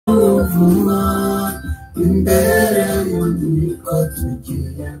vuba imbere y'ububiko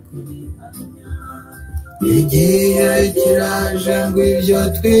tugiye kubihamya. Igihe kiraje ngo ibyo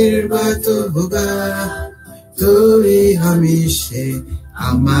twirirwa tuvuga tubihamishe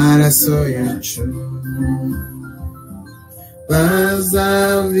amaraso yacu.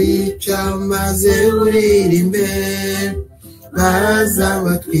 Bazabica maze uririmbe,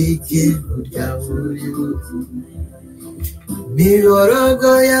 bazabatwike burya buri buvume.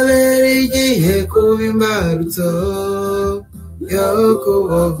 Miborogo yabera igiye kuba imbarutso yo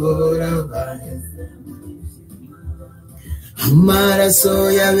kubohora abaheze. Amaraso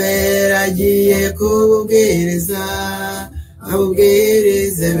yabera agiye kububwiriza,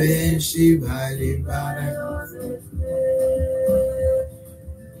 abubwirize benshi bari baragize.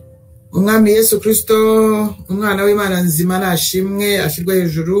 Umwami Yesu Kristo, umwana w'Imana nzima, nashimwe ashirwe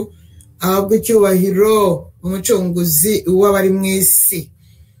hejuru, ahabwe icyubahiro, umucunguzi w'abari mu isi.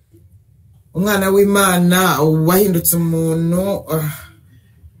 Umwana w'Imana wahindutse umuntu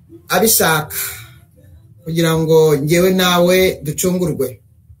abishaka kugira ngo ngewe nawe ducungurwe.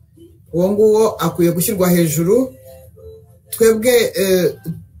 Uwo nguwo akwiye gushyirwa hejuru, twebwe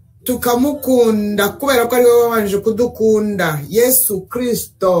tukamukunda kubera ko ari we wabanje kudukunda. Yesu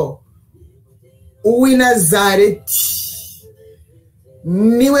Kristo uw'i Nazareti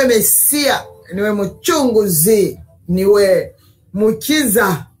niwe Mesiya, niwe mucunguzi, niwe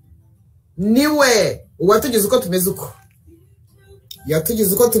mukiza, niwe uwatugize uko tumeze uko.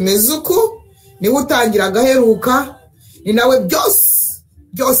 Yatugize uko tumeze uko, niwe utangira agaheruka, ni nawe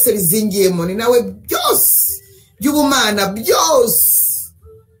byose bizingiyemo, ni nawe byose by'ubumana byose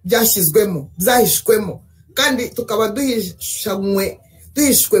byashyizwemo, byahishwemo, kandi tukaba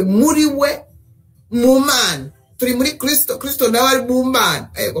duhishwe muri we mu Mana. Turi muri Kristo, Kristo nawe ari mu Mana.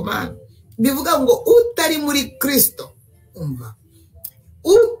 Ego Mana, bivuga ngo utari muri Kristo, umva,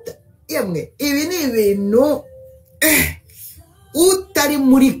 yemwe ibi ni ibintu, utari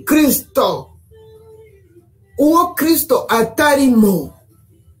muri Kristo, uwo Kristo atarimo,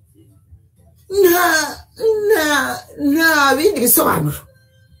 nta bindi bisobanuro.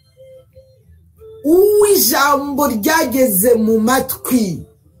 Ijambo ryageze mu matwi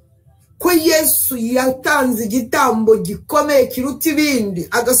ko Yesu yatanze igitambo gikomeye kiruta ibindi,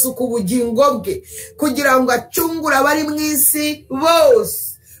 agasuka ubugingo bwe kugira ngo acungure abari mu isi bose.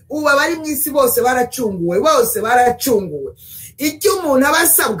 Ubu abari mu isi bose baracunguwe, bose baracunguwe. Icyo umuntu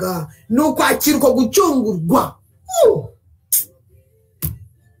abasabwa ni ukwakira uko gucungurwa.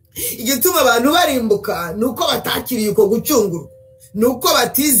 Igituma abantu barimbuka ni uko batakiriye uko gucungurwa, ni uko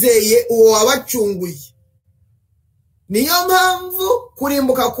batizeye uwo wabacunguye. Niyo mpamvu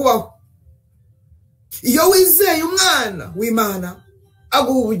kurimbuka kubaho. Iyo wizeye umwana w'Imana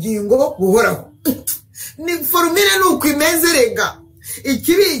aguha ubugingo buhoraho. Ni formule nuko imeze rega.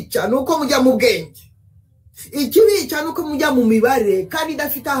 Ikibica nuko mujya mu bwenge, ikibica nuko mujya mu mibare kandi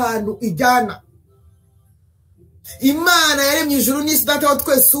idafite ahantu ijyana. Imana yaremye ijuru n'isi, data wa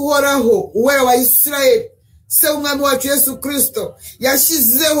twese uhoraho, uwera wa Isirayeli, se umwami wacu Yesu Kristo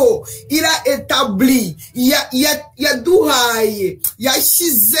yashyizeho, ira etabli, yaduhaye,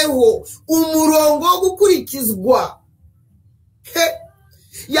 yashyizeho umurongo wo gukurikizwa.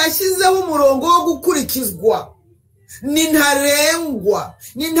 Yashyizeho umurongo wo gukurikizwa, ni ntarengwa,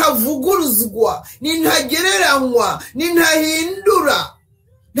 ni ntavuguruzwa, ni ntagereranywa, ni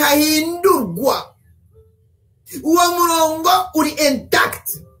ntahindurwa. Uwo murongo uri intact,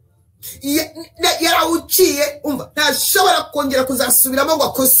 yarawuciye, umva, ntashobora kongera kuzasubiramo ngo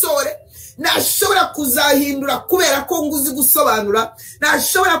akosore, ntashobora kuzahindura kubera ko nguzi gusobanura,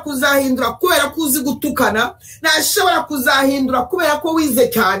 ntashobora kuzahindura kubera ko uzi gutukana, ntashobora kuzahindura kubera ko wize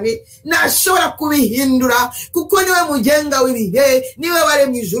cyane, ntashobora kubihindura kuko niwe mugenga w'ibihe, niwe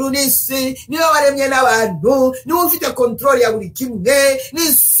waremye ijuru n'isi, niwe waremye n'abantu, niwe ufite control ya buri kimwe, ni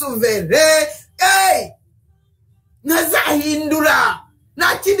souverain. Ntazahindura.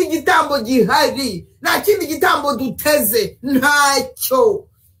 Nta kindi gitambo gihari, nta kindi gitambo duteze, ntacyo.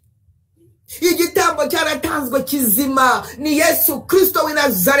 Igitambo cyaratanzwe kizima, ni Yesu Kristo w'i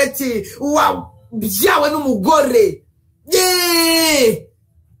Nazareti, wabyawe n'umugore.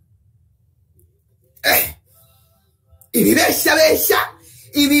 Ibibeshya,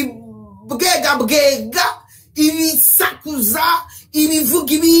 ibibwega, ibisakuza,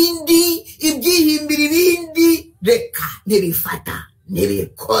 ibivuga ibindi, ibyihimbira ibindi, reka ntibifata,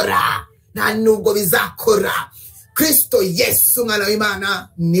 ntibikora, nta nubwo bizakora. Kristo Yesu umwana w'Imana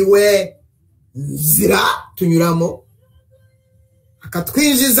niwe nzira tunyuramo,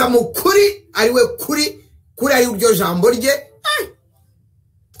 akatwinjiza mu kuri, ariwe kuri ari uryo jambo rye.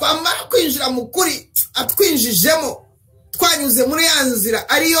 Twamara kwinjira mu kuri, atwinjijemo, twanyuze muri ya nzira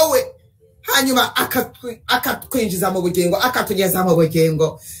ariyo we, hanyuma akatwinjiza mu bugingo, akatugeza mu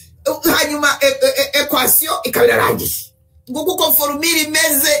bugingo, hanyuma equation ikabirarangiye. Ngo kuko formule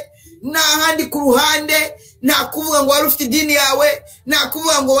imeze, nta handi ku ruhande, nta kuvuga ngo wari ufite idini yawe, nta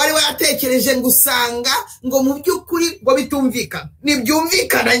kuvuga ngo wari watekereje ngo usanga ngo mu by'ukuri ngo bitumvikana.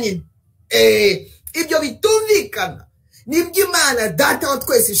 Nibyumvikana nyine. Ibyo bitumvikana nibyo Imana Data wa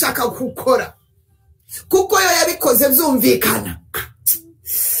twese ishaka gukora, kuko yo yabikoze byumvikana.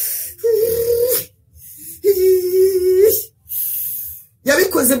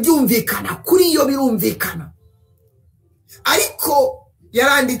 Yabikoze byumvikana, kuri yo birumvikana. Ariko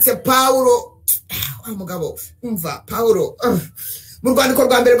yaranditse Paulo, mugabo umva Paulo mu rwandiko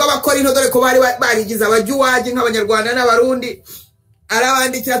rwa mbere rw'Abakorinto, dore ko bari barigize abajuwaji nk'Abanyarwanda n'Abarundi,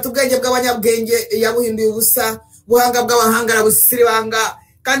 arabandikira tubwenge bw'abanyabwenge yabuhinduye ubusa, buhanga bw'abahanga arabusiribanga,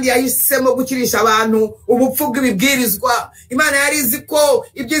 kandi yahisemo gukirisha abantu ubupfu bw'ibibwirizwa. Imana yari izi ko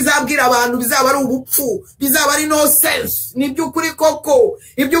ibyo izabwira abantu bizaba ari ubupfu, bizaba ari no sense. Ni by'ukuri koko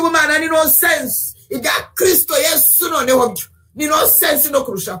iby'ubumana ni no sense, ibya Kristo Yesu noneho byo ni no sense no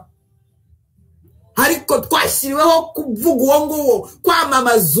kurushaho. Ariko twashyiriweho kuvuga uwo nguwo,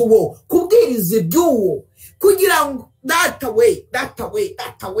 kwamamaza uwo, kubwiriza iby'uwo, kugira ngo data we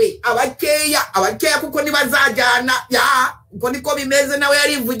abakeya kuko nibazajyana ya uko niko bimeze. Nawe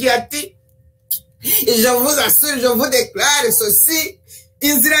yarivugiye ati je vous assure, je vous déclare ceci,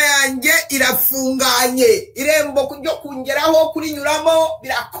 inzira yanjye irafunganye, irembo kujyo kungeraho kurinyuramo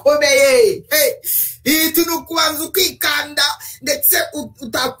birakomeye. Itu nukubanza ukikanda, ndetse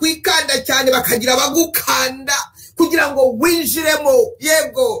utakwikanda cyane bakagira bagukanda kugira ngo winjiremo.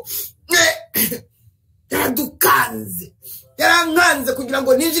 Yego yaradukanze, yarankanze kugira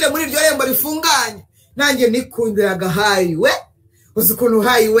ngo ninjire muri iryo rembo rifunganye. Nanjye nikundiraga highway. Uzi ukuntu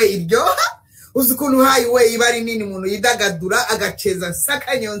highway iryoha, uzi ukuntu highway iba ari nini, umuntu yidagadura agaceza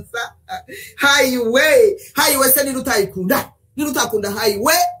sakanyonsa. Highway se nirutayikunda, nirutakunda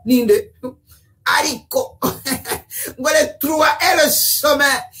highway ninde? Ariko ngo le trois est le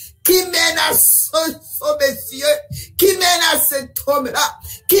chemin qui mène à ce monsieur, qui mène à cet homme-là,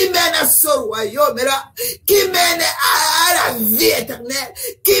 qui mène à ce royaume-là, qui mène à la vie éternelle,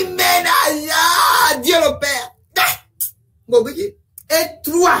 qui mène à Dieu le Père. Et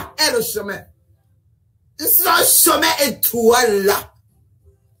toi est le chemin. Ce chemin est toi là.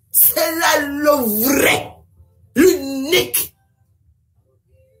 C'est là le vrai, l'unique.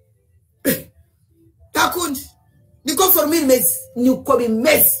 Takundi, niko formule mezi, niko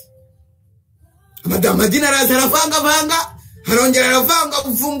bimezi. Madama dina araza aravanga, harongera aravanga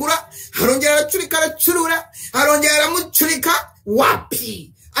kuvungura, harongera aracurika, harongera aramucurika.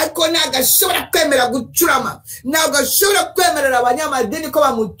 Wapi? Ariko nagashobora kwemera gucurama, nagashobora kwemerera abanyamadini ko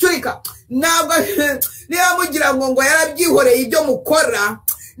bamucurika. Ntabwo niba mugira ngo yarabyihoreye ibyo mukora,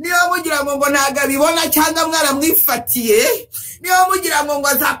 niba mugira ngo ntaga bibona cyangwa mwaramwifatiye, niba mugira ngo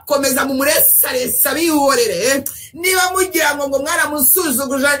azakomeza mu muresaresa bihorere, niba mugira ngo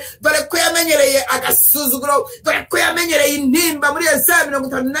mwaramusuzuguje, dore ko yamenyereye agasuzuguro, dore ko yamenyereye intimba. Muri Yesaya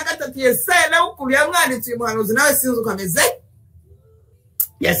 53, Yesaya nawe ukuru yamwanditse uyu muhanuzi, nawe sinzi uko ameze.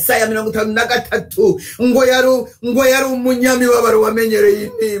 Yesaya 53 ngo yari umunyamibabaro wamenyereye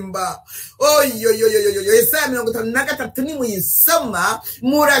intimba. Yesaya 53 ni muyisoma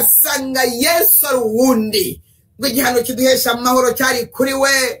murasanga Yesu ari uwundi. Ngo igihano kiduhesha amahoro cyari kuri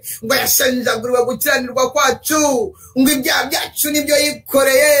we, ngo yashenjaguriwe gukiranirwa kwacu, ngo ibyaha byacu nibyo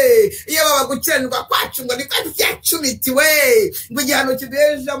yikoreye, iyo baba gukiranirwa kwacu ngo niko byacumitiwe, ngo igihano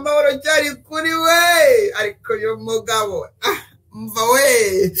kiduhesha amahoro cyari kuri we. Ariko uyu mugabo mva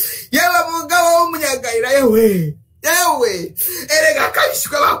we, yewe mugabo w'umunyagayira, yewe erega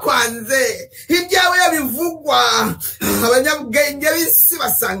kabishwe bakwanze, ibyawe yabivugwa, abanyabwenge b'isi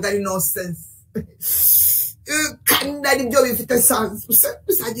basanga ari nonsense. Kandi ari byo bifite sansi,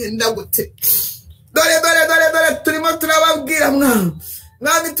 bizagenda gute? Dore turimo turababwira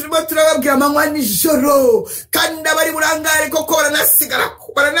mwami, turimo turababwira amanywa nijoro, kandi abari burangare koko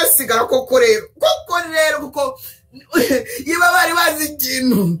baranasigara koko rero kuko yiba bari bazi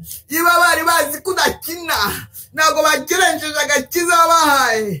ikintu, yiba bari bazi kudakina, ntabwo bagerenjeje agakiza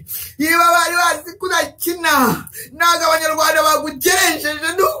babahaye. Yiba bari bazi kudakina, ntabwo Abanyarwanda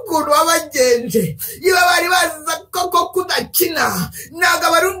bagugerenjeje n'ukuntu wabagenje. Yiba bari bazi koko kudakina, ntabwo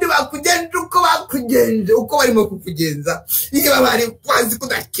Abarundi bakugenje uko bakugenje, uko barimo kukugenza. Yiba bari bazi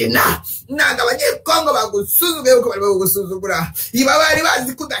kudakina, ntabwo Abanyekongo bagusuzuguye uko barimo kugusuzugura. Yiba bari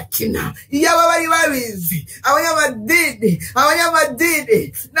bazi kudakina, yaba bari babizi, abanyamadini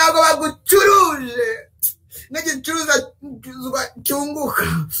ntabwo bagucuruje, nk'igicuruza cyunguka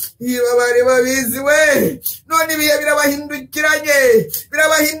iyo bari babizi we none ibihe birabahindukiranye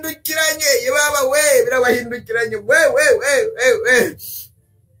yebaba we birabahindukiranye we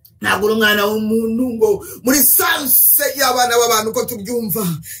ntabwo umwana w'umuntu ngo muri sanse y'abana b'abantu ko tubyumva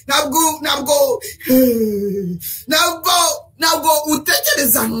ntabwo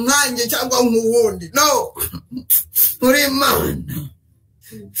utekereza nkanjye cyangwa nk'uwundi no muri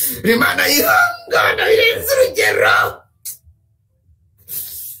Imana yihangana irenze urugero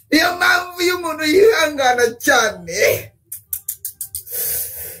niyo mpamvu iyo umuntu yihangana cyane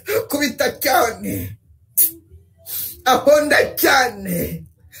akubita cyane ahonda cyane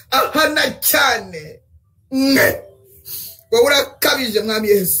ahana cyane wowe urakabije mwami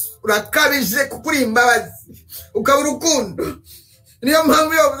Yesu urakabije kuko uri imbabazi ukaba urukundo niyo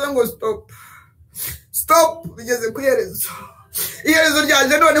mpamvu yavuze ngo stop bigeze ku iherezo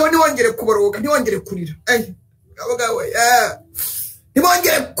ryaje noneho ntiwongere kuboroga ntiwongere kurira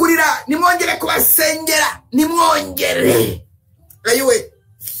ntimwongere kurira ntimwongere kubasengera ntimwongere ayiwe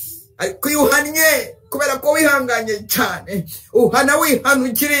ariko iyo uhannye kubera ko wihanganye cyane uhana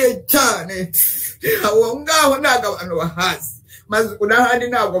wihanukiriye cyane aho ngaho ntabwo abantu bahazi maze unahandi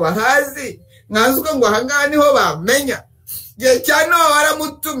ntabwo bahazi mwazwe ngo ahangaha niho bamenya igihe cya Nowa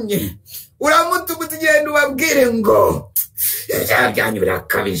waramutumye utugenda ubabwire ngo ibyaha byanyu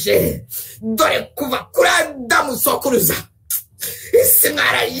birakabije dore kuva kuri Adamu sokuruza isi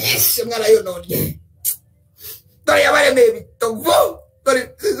mwarayishe mwarayononye dore yabaremeye ibitovu dore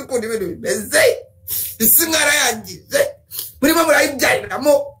sizi ukuntu ibintu bimeze isi mwarayangije murimo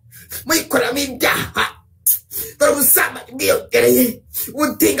murayibyariramo muyikoramo ibyaha dore ubusambanyi bwiyongereye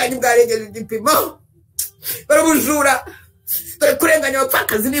ubutinganyi bwarengeje igipimo dore ubujura dore kurenganya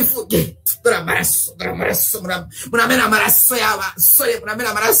abapfakazi n'imfubyi dore amaraso muramena amaraso y'abasore muramena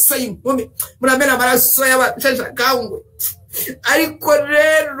amaraso y'inkumi muramena amaraso y'abasheshakangwe ariko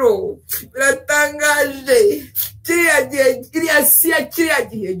rero biratangaje kiriya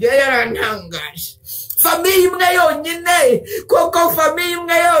gihe yarantangaje famiye imwe yonyine koko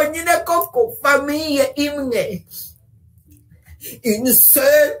famiye imwe une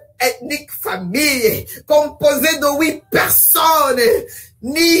seule ethnique famille composée de 8 personnes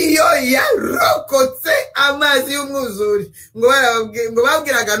niyo yarokotse amazi y'umwuzure ngo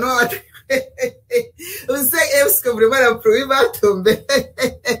babwiraga Nowa est-ce que vraiment la pluie va tomber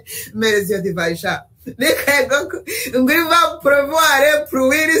mais les yeux divaisha nguri va prevoir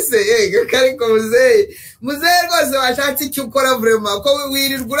pluie c'est kariko muzehe rwose washatse icyo ukora vraiment ko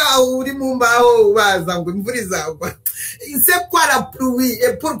wirirwa uraho uri mu mbaho baza ngo imvura izagwa. C'est quoi la pluie?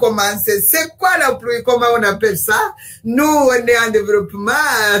 Et pour commencer, c'est quoi la pluie? Comment on appelle ça? Nous, on est en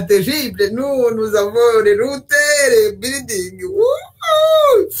développement terrible. Nous avons les routes, les buildings.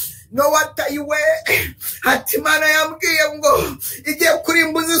 No watayiwe hatimana yambwiye ngo igiye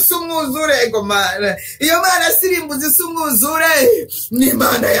kurimbuza isumwuzure ngo mana iyo mana sirimbuza isumwuzure ni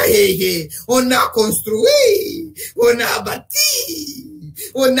Imana ya hehe. On a construit, on a bâti,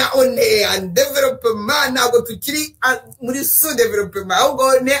 on est en développement, ntabwo tukiri muri sous-développement ahubwo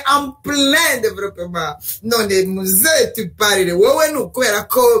on est en plein développement. None muze tuparire wowe n'ukubera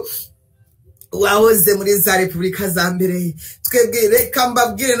ko wahoze muri za Repubulika za mbere. Twebwe reka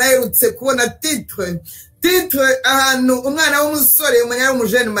mbabwire naherutse kubona titre ahantu umwana w'umusore umunyari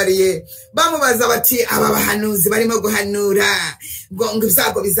umujene mariye bamubaza bati aba bahanuzi barimo guhanura ngo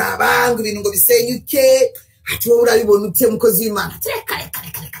ibyago bizaba ngo ibintu ngo bisenyuke ati wowe urabibona ute mukozi w'Imana? Kare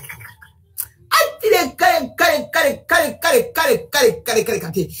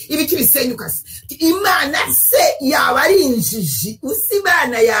ibiki bisenyuka se Imana se yaba ari injiji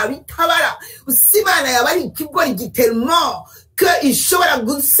Imana yaba itabara Imana yaba ari ikigori gitermo ko ishobora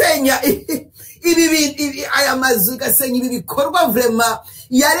gusenya ibi aya mazu gasenya ibi bikorwa vraiment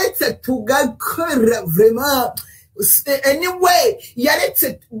yaretse tugakora vraiment anyway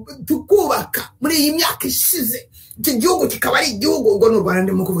yaretse tukubaka muri iyi myaka ishize. Iki gihugu kikaba ari igihugu ngo n'u Rwanda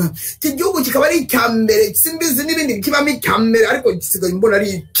ndimo kuvuga iki gihugu kikaba ari icyambere simbizi n'ibindi bikibamo icyambere ariko gisigaye mbona ari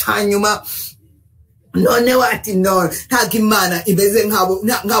icyanyuma. None wati no ntabwo Imana imeze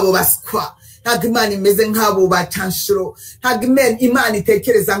nk'abo baswa, ntabwo Imana imeze nk'abo bacanshuro, ntabwo Imana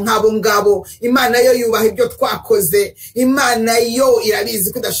itekereza nk'abo ngabo. Imana yo yubaha ibyo twakoze, Imana yo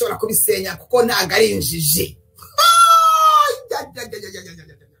irabizi ko idashobora kubisenya kuko ntabwo ari injiji.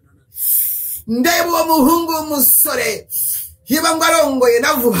 Ndeba uwo muhungu w'umusore yiba ngo arongoye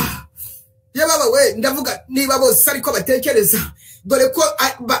navuba yababa we ndavuga niba bose ariko batekereza dore ko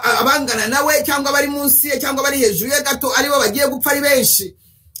abangana nawe cyangwa bari munsi ye cyangwa bari hejuru ye gato aribo bagiye gupfa ari benshi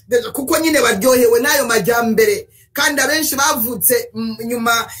kuko nyine baryohewe nayo majyambere kandi abenshi bavutse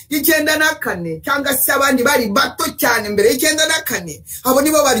nyuma y'94 cyangwa se abandi bari bato cyane mbere y'94. Abo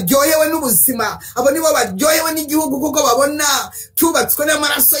nibo baryohewe n'ubuzima, abo nibo baryohewe n'igihugu kuko babona cyubatswe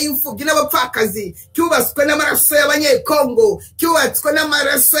n'amaraso y'imfubyi n'abapfakazi, cyubatswe n'amaraso y'abanyekongo, cyubatswe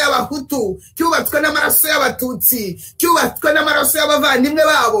n'amaraso y'abahutu, cyubatswe n'amaraso y'abatutsi, cyubatswe n'amaraso y'abavandimwe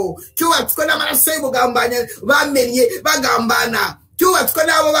babo, cyubatswe n'amaraso y'ubugambanye bamenye bagambana, cyubatswe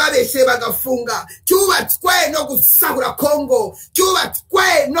n'abo babeshe bagafunga, cyubatswe no gusahura Kongo,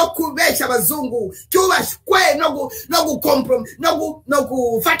 cyubatswe no kubesha abazungu, cyubatswe no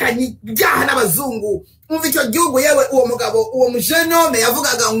gufatanya ibyaha n'abazungu. Umva icyo gihugu yewe uwo mugabo uwo mujenome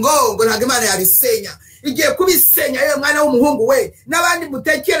yavugaga ngo ntabwo Imana yabisenya. Igiye kubisenya yewe mwana w'umuhungu we, n'abandi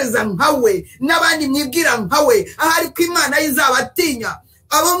mutekereza nkawe, n'abandi mwibwira nkawe, ahari ko Imana yizabatinya.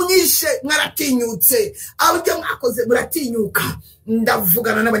 Abo mwishe mwaratinyutse, abyo mwakoze muratinyuka.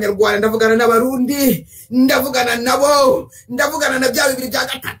 Ndavugana n'abanyarwanda, ndavugana n'abarundi, ndavugana nabo, ndavugana na bya bibiri bya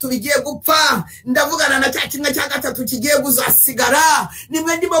gatatu bigiye gupfa, ndavugana na cya kimwe cya gatatu kigiye kuzasigara.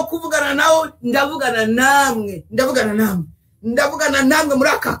 Nimwe ndimo kuvugana nawo, ndavugana namwe muri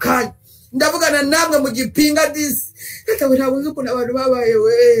aka kanya, ndavugana namwe mu gipinga disi. Katawe ntabuze ukuntu abantu babaye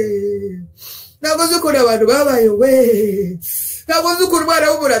we, nabuze ukuntu abantu babaye we, nabuze ukuntu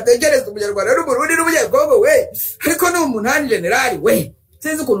umwana w'umuntu ategereza umunyarwanda n'umurundi n'umunyekongo we, ariko ni umunani generali we,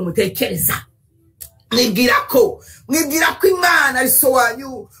 sinzi ukuntu mutekereza. Mwibwira ko Imana ari so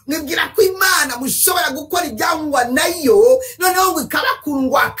wanyu, mwibwira ko Imana mushobora gukora ibyangwa nayo, noneho ngo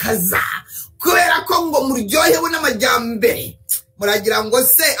ikabakundwakaza kubera ko ngo muryohewe n'amajyambere. Muragira ngo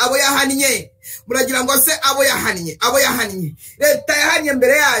se abo yahannye, muragira ngo se abo yahannye leta yahannye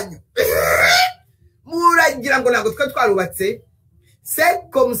mbere yanyu, muragira ngo ntabwo twe twarubatse. C'est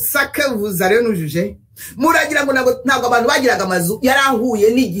comme ça que vous allez nous juger. Muragira ngo ntabwo abantu bagiraga amazu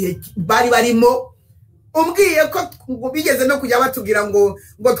yarahuye n'igihe bari barimo. Umbwiye ko bigeze no kujya batubwira ngo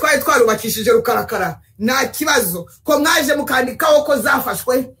twari twarubakishije rukarakara. Nta kibazo ko mwaje mukandikaho ko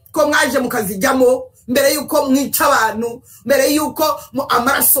zafashwe, ko mwaje mukazijyamo mbere yuko mwica abantu, mbere yuko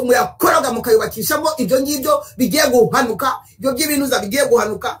amaraso muyakoroga mukayubakishamo. Ibyo ngibyo bigiye guhanuka, ibyo by'ibinuza bigiye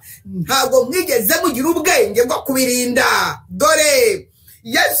guhanuka. Ntabwo mwigeze mugira ubwenge bwo kubirinda. Dore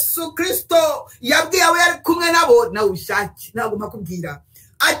Yesu Kristo yabwiye abo yari kumwe nabo, nawe ushake ntabwo mpakubwira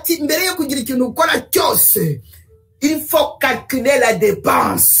ati mbere yo kugira ikintu ukora cyose, il faut calculer la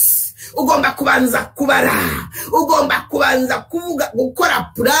dépense. Ugomba kubanza kubara, ugomba kubanza kuvuga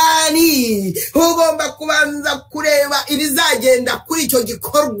gukora plani, ugomba kubanza kureba ibizagenda kuri icyo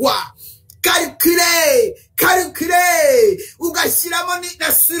gikorwa. Calculer, ugashyiramo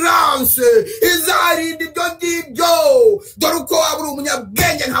n'assurance izarinda ibyo ngibyo. Dore uko waba uri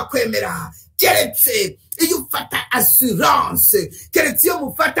umunyabwenge ntakwemera, keretse iyo ufata assurance, keretse iyo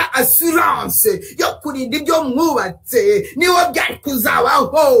mufata assurance yo kurinda ibyo mwubatse, niwo byari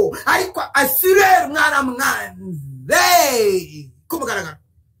kuzabaho. Ariko assurer mwana mwanze kumugaragara,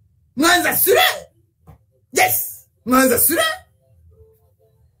 mwanze assurer, yes, mwanze assurer,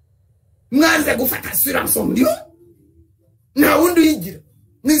 mwanze gufata assurance muri yo. Nta wundi uyigira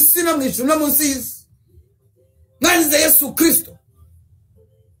mw'isi no mw'ijuru no munsi y'isi. Mwanze Yesu Kristo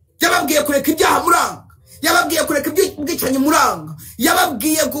yababwiye kureka ibyaha muranga, yababwiye kureka ubwicanyi muranga,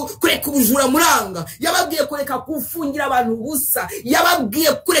 yababwiye kureka ubujura muranga, yababwiye kureka kufungira abantu ubusa,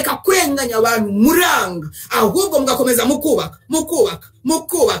 yababwiye kureka kurenganya abantu muranga. Ahubwo mugakomeza mukubaka,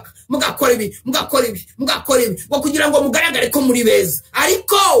 mugakora ibi ngo kugira ngo mugaragare ko muri beza,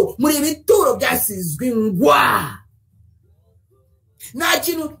 ariko muri ibituro byasizwe ingwa. Nta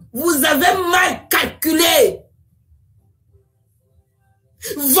kintu, vous avez mal calculé.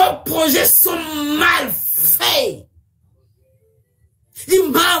 Vos projets sont mal faits.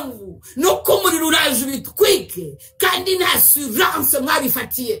 Impamvu nuko umuriro uraje ubitwike kandi nta assurance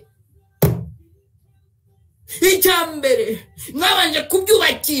mwabifatiye. Icyambere mwabanje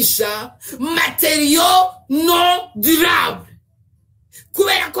kubyubakisha materiaux non durables,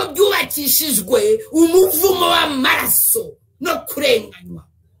 kubera ko byubakishijwe umuvumo w'amaraso no kurenganywa.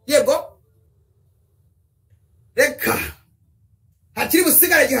 Yego, reka hakiri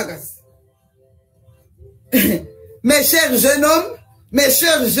busigara gihagaze. Mes chers jeunes hommes, mes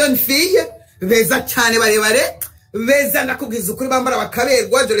chères jeunes filles, beza cyane barebare, beza ndakubwiza ukuri bambara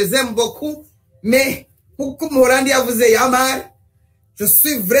bakaberwa, je les aime beaucoup, mais uko Morandi yavuze yamara, je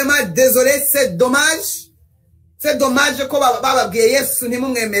suis vraiment désolé, c'est dommage. C'est dommage ko bababwiye Yesu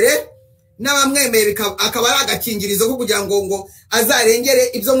ntimumwemere, n'abamwemere akaba ari agakingirizo ko kugira ngo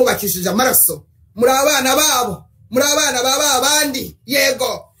azarengere ibyo mubakishije amaraso. Muri abana babo, muri abana baba abandi.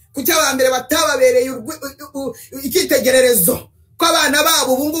 Yego, kuki abambere batababereye ikitegererezo, ko abana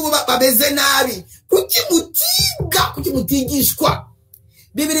babo ubungubu babeze nabi, kuki mutiga, kuki mutigishwa?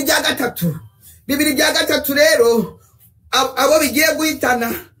 Bibiri bya gatatu rero abo bigiye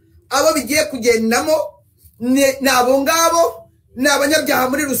guhitana, abo bigiye kugendamo nabo ngabo n'abanyabyaha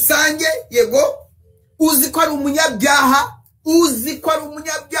muri rusange. Yego, uzi ko ari umunyabyaha, uzi ko ari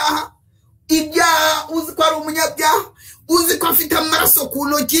umunyabyaha, ibyaha uzi ko ari umunyabyaha, uzi ko afite amaraso ku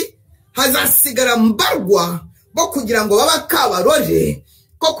ntoki, hazasigara mbarwa bo kugira ngo baba kabarore,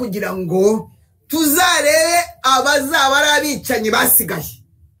 ko kugira ngo tuzarebe abazaba ari abicanyi basigaye.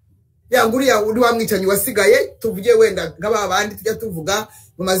 Yanguriya uri wa mwicanyi wasigaye, tuvuge wenda nk'aba bandi tujya tuvuga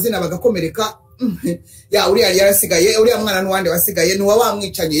mu mazina bagakomereka, ya uriya yarasigaye, uriya mwana n'uwande wasigaye ni wa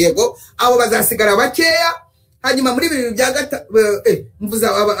mwicanyi. Yego, abo bazasigara bakeya. Hanyuma muri bibiri bya gatatu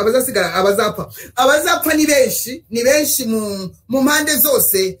mvuza abazasigara, abazapfa ni benshi mu mpande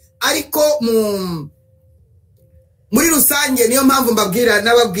zose, ariko muri rusange niyo mpamvu mbabwira,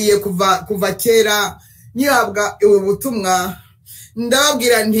 nababwiye kuva kera nyihabwa ubutumwa,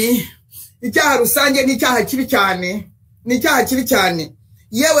 ndababwira nti icyaha rusange ni icyaha kibi cyane, ni icyaha kibi cyane.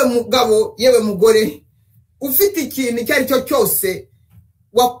 Yewe mugabo, yewe mugore, ufite ikintu icyo ari cyo cyose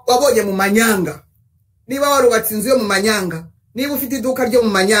wabonye mu manyanga, niba warubatse inzu yo mu manyanga, niba ufite iduka ryo mu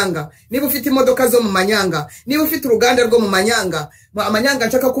manyanga, niba ufite imodoka zo mu manyanga, niba ufite uruganda rwo mu manyanga, amanyanga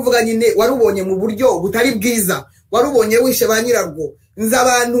nshaka kuvuga nyine warubonye mu buryo butari bwiza, warubonye wishe ba nyirarwo. Nzi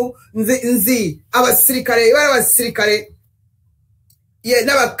abantu, nzi abasirikare, bari abasirikare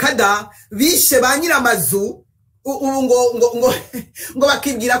n'abakada bishe ba nyiramazu, ubu ngo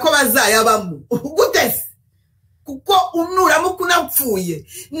bakibwira ko bazayabamo. Gutese kuko unuramuka unapfuye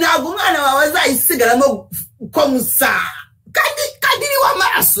ntabwo umwana wawe azayisigaramo ko musa, kandi ni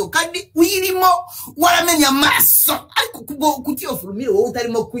w'amaraso, kandi uyirimo waramenya amaraso. Ariko kubwo kutiyo furumire wowe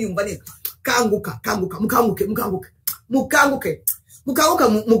utarimo kuyumva neza, kanguka,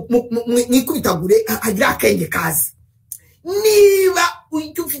 mwikubitagure agira akenge kazi. Niba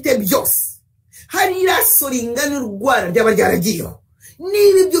icyo ufite byose, hari iraso ringana urwara ryaba ryaragiyeho,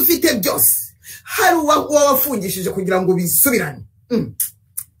 niba ibyo ufite byose hari uwafungishije kugira ngo bisubirane,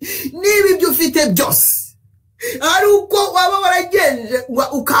 niba ibyo ufite byose hari uko waba waragenje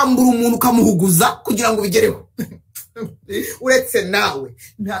ukambura umuntu ukamuhuguza kugira ngo bigereho, uretse nawe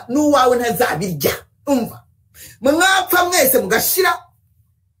n'uwawe ntazabirya. Umva, mwapfa mwese mugashira,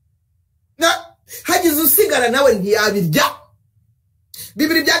 hagize usigara nawe ntiyabirya.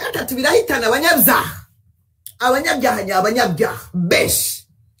 Bibiri bya gatatu birahitana abanyabyaha nyabanyabyaha benshi.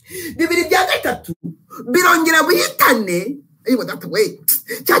 Bibiri bya gatatu birongera bihitane, ayibo data we,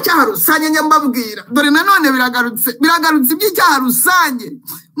 cyaha rusange nyambabwira. Dore nanone biragarutse iby'icyaha rusange,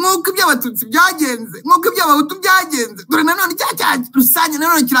 nk'uko iby'abatutsi byagenze, nk'uko iby'abahutu byagenze. Dore nanone cyaha rusange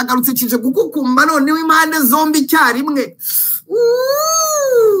nanone kiragarutse, kije kukukumba none w'impande zombi icyarimwe.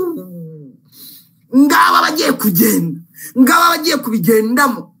 Ngaba bagiye kugenda, ngaba bagiye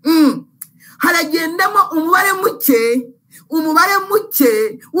kubigendamo. Haragendamo umubare muke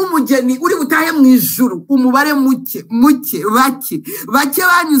w'umugeni uri butahe mu ijuru. Umubare muke bake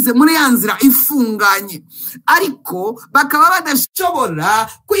banyuze muri ya nzira ifunganye, ariko bakaba badashobora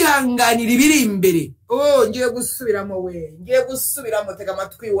kwihanganira ibiri imbere. Ngiye gusubiramo, tega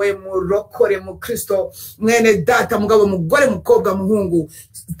amatwi we murokore mu Kristo, mwene data, mugabo, mugore, mukobwa, muhungu,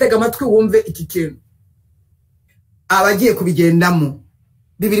 tega amatwi wumve iki kintu. Abagiye kubigendamo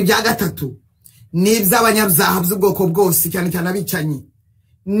bibiri bya gatatu n'iby'abanyabyaha by'ubwoko bwose, cyane cyane abicanyi,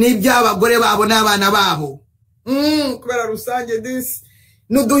 n'iby'abagore babo n'abana babo. Kubera rusange disi,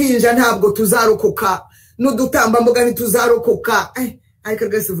 n'uduhinja ntabwo tuzarokoka, n'udutambambuga ntituzarokoka. Ariko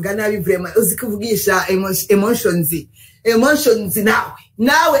rwose uvuga nabi vrema, uzi kuvugisha emotions,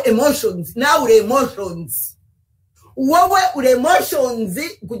 nawe emotions, nawe ure emotions, wowe ure emotions,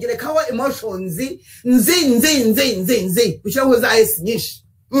 kugerekaho emotions, nzi ushyiraho za esi nyinshi.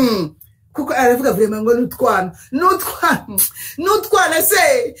 Kuko aravuga vrema ngo n'utwana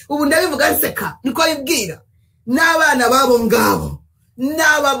se, ubu ndabivuga nseka, niko yibwira n'abana babo ngabo,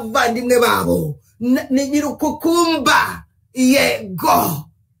 n'abavandimwe babo, nirukukumba. Yego,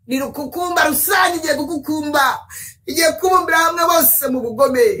 nirukukumba rusange, igiye kukukumba, igiye kubumbira hamwe bose mu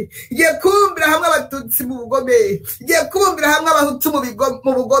bugome, igiye kubumbira hamwe abatutsi mu bugome, igiye kubumbira hamwe abahutu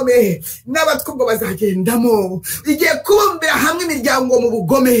mu bugome, n'abatwubwo bazagendamo, igiye kubumbira hamwe imiryango mu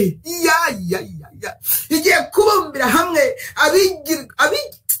bugome. Igiye kubumbira hamwe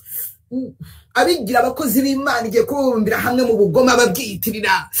abigira abakozi b'Imana, igiye kubumbira hamwe mu bugoma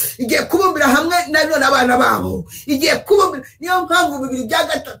babwiyitirira, igiye kubumbira hamwe nabyo n'abana babo, igiye kubumbira. Niyo mpamvu bibiri bya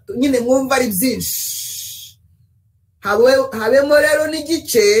gatatu nyine mwumva ari byinshi. Habemo rero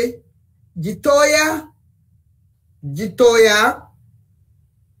n'igice gitoya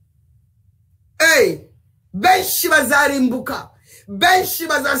benshi bazarimbuka, benshi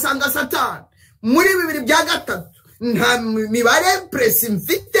bazasanga Satani. Muri 2023 nta mibare presi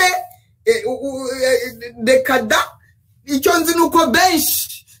mfite dekada, icyo nzi nuko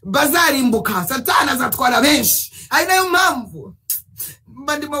benshi bazarimbuka, Satani azatwara benshi. Ari nayo mpamvu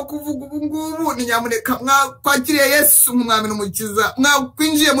bandimo kuvuga ubu ngubu ni nyamuneka mwakwakiriye Yesu nk'umwami n'umukiza,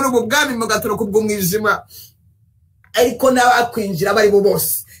 mwakwinjiye muri ubu bwami mugatoroka ubw'umwijima. Ariko n'abakwinjira abari bo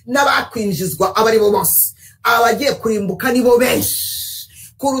bose, n'abakwinjizwa abari bo bose, abagiye kurimbuka nibo benshi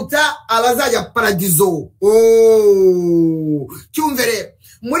kuruta abazajya paradizo. Cyumve rero,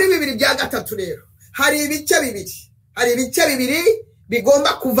 muri 2023 rero hari ibice bibiri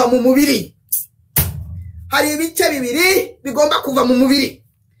bigomba kuva mu mubiri. Hari ibice bibiri bigomba kuva mu mubiri.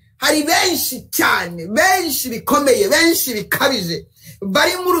 Hari benshi cyane, benshi bikomeye, benshi bikabije,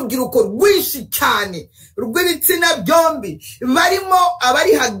 bari mu rubyiruko rwinshi cyane rw'ibitsina byombi, barimo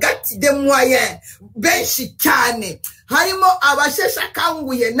abari hagati de moyen, benshi cyane. Harimo abashesha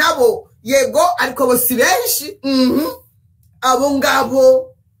kanguye nabo, yego, ariko bo si benshi. Abo ngabo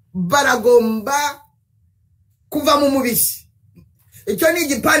baragomba kuva mu mubiri. Icyo ni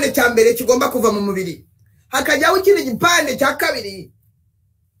igipande cya mbere kigomba kuva mu mubiri. Hakajyaho ikindi gipande cya kabiri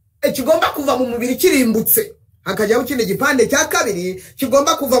kigomba kuva mu mubiri kirimbutse. Hakajyaho ikindi gipande cya kabiri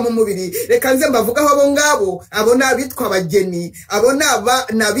kigomba kuva mu mubiri. Reka nze mbavugaho abo ngabo, abo nabitwa abageni, abo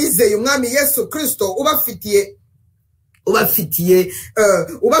nabizeye umwami Yesu Kristo ubafitiye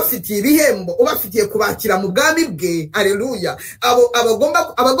ibihembo, ubafitiye kubakira mu bwami bwe. Haleluya.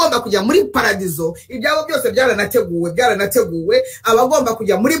 Abagomba kujya muri paradizo, ibyabo byose byaranateguwe. Abagomba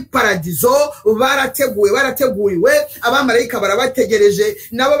kujya muri paradizo barateguriwe, abamarayika barabategereje,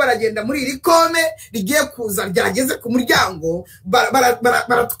 nabo baragenda muri iri kome rigiye kuza, ryageze ku muryango,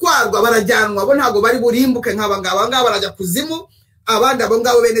 baratwarwa, barajyanwa. Bo ntago bari burimbuke nk'abangaba barajya kuzimu. Abandi abo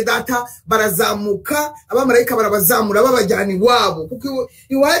ngabo bene data barazamuka, abamarayika barabazamura babajyana iwabo, kuko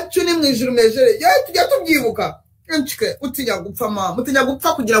iwacu ni mu ijuru mejere. Tujya tubyibuka. Enchike utinya gupfa mutinya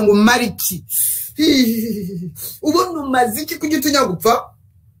gupfa kugira ngo mariki. Ubundi umaziki kugira utinya gupfa?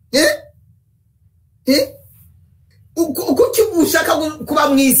 Uko ushaka kuba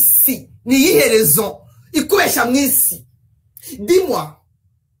mu isi ni iherezo ikubesha mu isi. Dis-moi.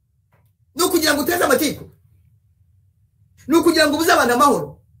 No kugira ngo uteze amatiko. Nukugira ngo ubuzabana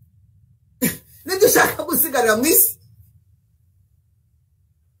amahoro. Nidushaka gusigarira mu isi.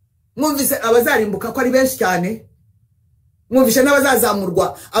 Mwumvise abazarimbuka ko ari benshi cyane. Mwumvise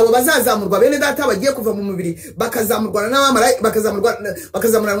n'abazazamurwa, abo bazazamurwa bene data bagiye kuva mu mubiri, bakazamurwa n'abamarayika, bakazamurwa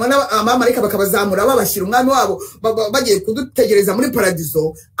n'abamarayika, bakabazamura babashyira umwami wabo, bagiye kudutegereza muri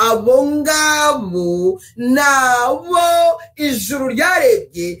paradizo. Abo ngabo nabo ijuru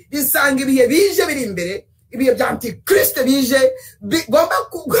ryarebye risanga ibihe bije biri imbere, ibihe bya Antikristo bije bigomba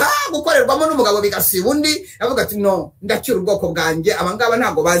gukorerwamo n'umugabo bigasiba undi. Avuga ati no, ndakira ubwoko bwanjye, abangaba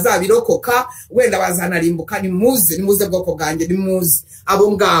ntago bazabirokoka, wenda bazanarimbuka. Nimuze bwoko bwanjye, nimuze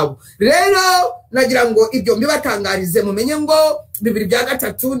abo ngabo. Rero nagira ngo ibyo mbibatangarize, mumenye ngo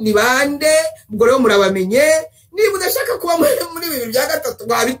 2023 ni bande. Ubwo rero murabamenye. Niba udashaka kuba muri 2023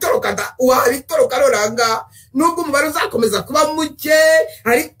 wabitoroka roranga, nubwo umubare uzakomeza kuba muke,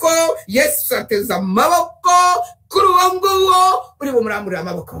 ariko Yesu ateza amaboko kuri uwo nguwo uri bumuramurira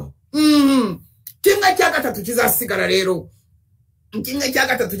amaboko. Kimwe cya gatatu kizasigara rero. Kimwe cya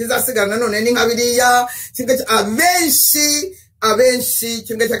gatatu kizasigara nanone ni nka biriya. Abenshi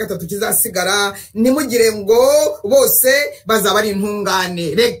kimwe cya gatatu kizasigara. Nimugire ngo bose bazaba ari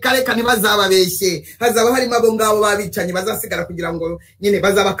intungane. Reka ntibazababeshye. Hazaba harimo abo ngabo babicanye bazasigara kugira ngo nyine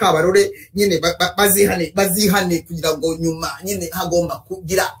bazaba kabarore, nyine bazihane kugira ngo nyuma nyine hagomba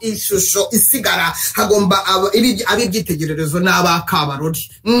kugira ishusho isigara, hagomba abibyitegererezo n'abakabarore.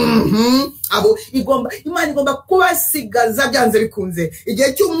 Abo Imana igomba kubasigaza byanze bikunze.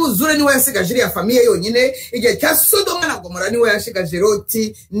 Igihe cy'umwuzure niwe yasigaje iriya famiye yonyine. Igihe cya Sodoma na Gomora niwe yashigaje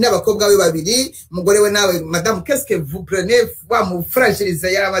Loti n'abakobwa be babiri. Umugore we nawe madame, qu'est-ce que vous prenez?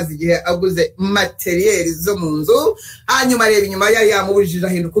 Wamufragilize, yaramaze igihe aguze materiel zo mu nzu. Hanyuma reba inyuma yari yamubujije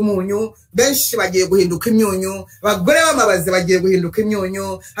ahinduka umunyu. Benshi bagiye guhinduka imyunyu. Abagore b'amabaze bagiye guhinduka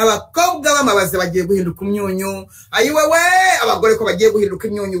imyunyu. Abakobwa b'amabaze bagiye guhinduka imyunyu. Ayiwe we, abagore ko bagiye guhinduka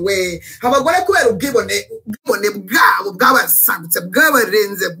imyunyu we. Abagore kubera ubwibone bwabo bwabasagutse,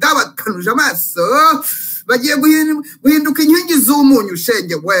 bwabarenze, bwabakanuje amaso. bagiye guhinduka inkingi z'umunyu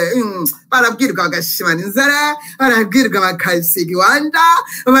shenge we barabwirwa bagashimana inzara barabwirwa bakasiga iwanda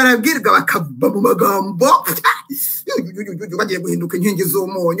barabwirwa bakava mu magambo bagiye guhinduka inkingi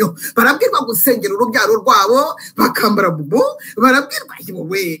z'umunyu barabwirwa gusengera urubyaro rwabo bakambara bubu barabwirwa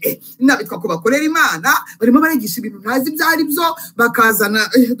we nabitwa ko bakorera Imana barimo barigisha ibintu ntazi byari byo bakazana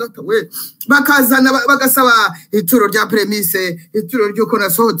bakazana bagasaba ituro rya premise ituro ry'uko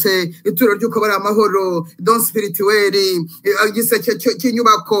nasohotse ituro ry'uko bari amahoro don spirituel igiseke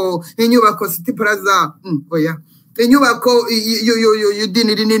cy'inyubako City Plaza oya inyubako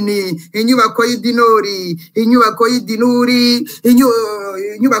y'idini rinini inyubako y'idinori inyubako y'idinuri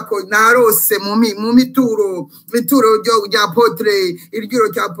inyubako narose mu mituro rya apotre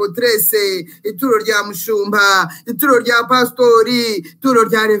iryuro rya apotrese ituro rya mushumba ituro rya pastori ituro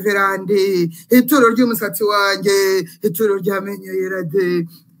rya reverandi ituro ry'umusatsi wanjye ituro rya menyerade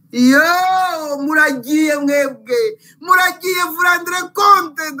yo muragiye mwebwe muragiye vous rendre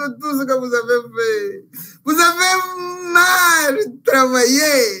compte de tout ce que vous avez mal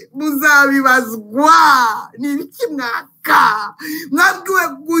travaillé muzabibazwa n'ibiki mwaka mwabwiwe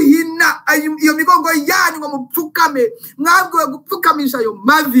guhina iyo migongo yanyu ngo mupfukame mwabwiwe gupfukamisha ayo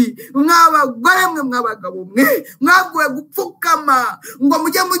mavi mwabagore mwe mwabagabo mwe mwabwiwe gupfukama ngo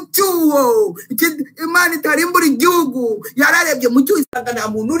mujye mu cyuho Imana itarimbura igihugu yararebye mu cyuho isanga nta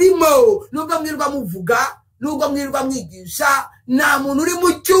muntu urimo nubwo mwirwa muvuga nubwo mwirwa mwigisha nta muntu uri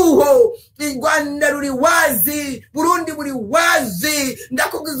mu cyuho Rwanda ruri wazi Burundi buri wazi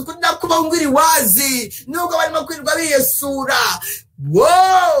ndakubwiza ko ndakubangwira wazi nubwo barimo kwirwa biyesura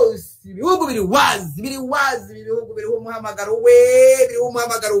wose ibihugu biri wazi ibihugu biri umuhamagaro we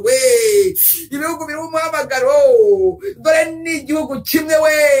ibihugu biri umuhamagaro dore ni igihugu kimwe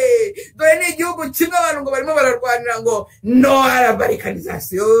we dore ni igihugu kimwe abantu ngo barimo bararwanira ngo no à la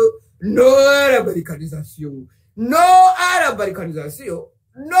barricadisation no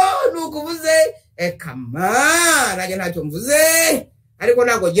nukuvuze kamara nge ntacyo mvuze ariko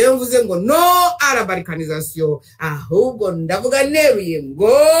ntabwo ngiye mvuze ngo no à la barricadisation ahubwo ndavuga neruye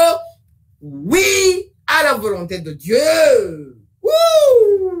ngo oui à la volonté de Dieu.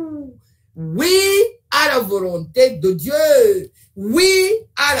 Oui à la volonté de Dieu. Oui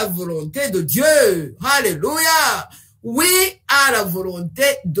à la volonté de Dieu. Alléluia. Oui à la volonté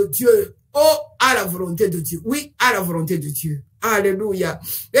de Dieu. Oh, à la volonté de Dieu. Oui à la volonté de Dieu. Alléluia.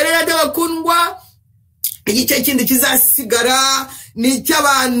 Igice kindi kizasigara ni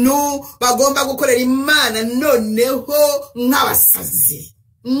cy'abantu bagomba gukorera Imana noneho nk'abasazi.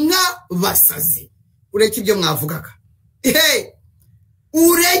 Ureke ibyo mwavugaga.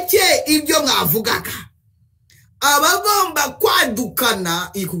 Ureke ibyo mwavugaga. Abagomba kwadukana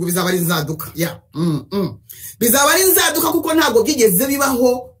ikugo bizaba ari nzaduka. Bizaba ari nzaduka kuko ntabwo byigeze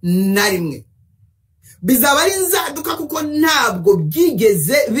bibaho na rimwe. Bizaba ari nzaduka kuko ntabwo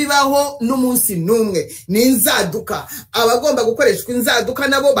byigeze bibaho n'umunsi numwe. Ni nzaduka. Abagomba gukoreshwa inzaduka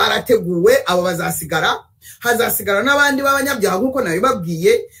nabo barateguwe, abo bazasigara. Hazasigara n'abandi b'abanyabyaha nkuko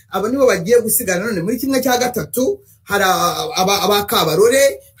nabibabwiye, abo nibo bagiye gusigara none muri kimwe cya gatatu. Hari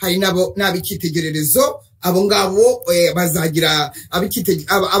abakabarore, hari nabo nabikitegererezo, abo ngabo bazagira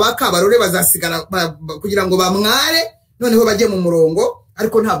abakabarore bazasigara kugira ngo bamware noneho bajye mu murongo,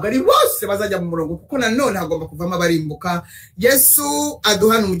 ariko ntabwo ari bose bazajya mu murongo kuko nanone hagomba kuvamo abarimbuka. Yesu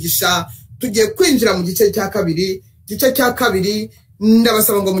aduhana umugisha. Tugiye kwinjira mu gice cya kabiri. Gice cya kabiri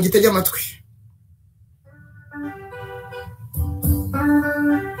ndabasaba ngo mu gitege amatwi.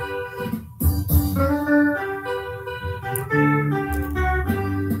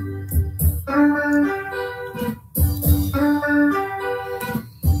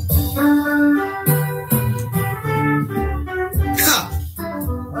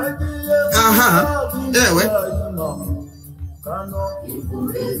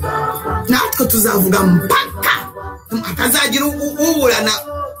 Natwe tuzavuga mpaka atazagira uburana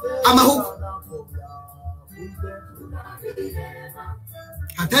amahugu,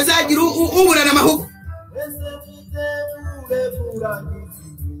 atazagira uburana amahugu.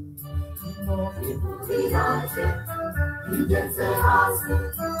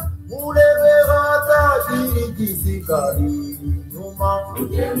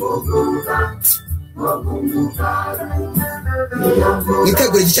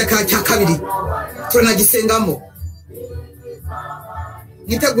 Nitegura igice cya kabiri turanagisengamo.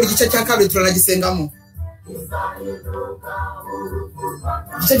 Nitegura igice cya kabiri turanagisengamo.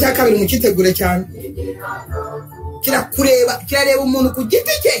 Igice cya kabiri mukitegure cyane. Kirareba umuntu ku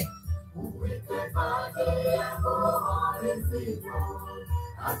giti cye.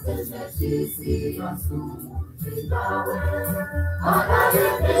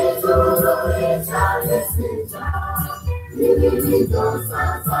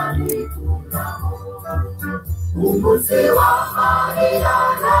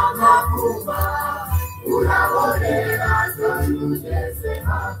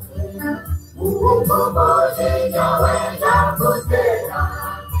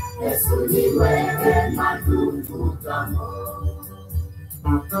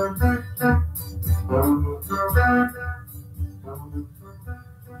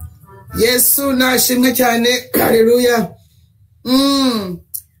 Yesu nashimwe cyane. Haleluya.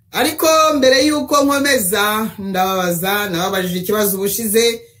 Ariko mbere yuko nkomeza ndababaza nababajije ikibazo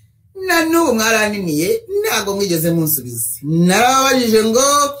ubushize na n'ubu mwaraniniye ntago mwigeze munsubiza. Narababajije ngo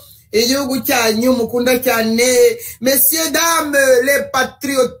igihugu cyanyu mukunda cyane, messieurs dames les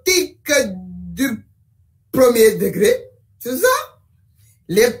patriotiques du premier degré, c'est ça?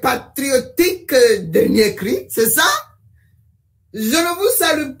 Les patriotiques dernier cri, c'est ça? Je ne vous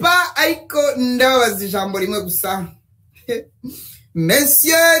salue pas, ariko ndababaza ijambo rimwe gusa.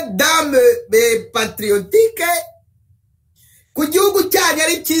 Messieurs, dames, patriotiques, ku gihugu cyanyu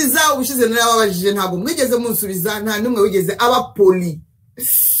ari cyiza ubushize narababajije ntabwo mwigeze munsubiza, nta numwe wigeze aba poli.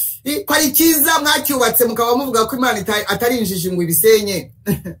 Ko ari cyiza mwacyubatse mukaba muvuga ko Imana atari injiji ngo ibisenye.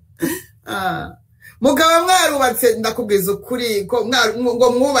 Mugaba mwarubatse ndakubwiza ukuri ko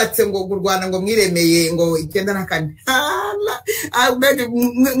ngo mwubatse ngo u Rwanda ngo mwiremeye ngo 94.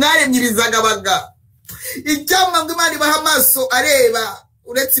 Mwaremyirizaga baga. Icyamwa ngo Imana ibaha amaso areba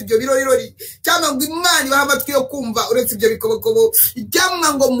uretse ibyo birori, cyangwa ngo Imana ibaha amatwi yo kumva uretse ibyo bikobokobo,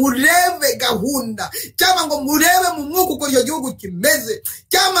 cyangwa ngo murebe gahunda, cyangwa ngo murebe mu mwuka uko icyo gihugu kimeze,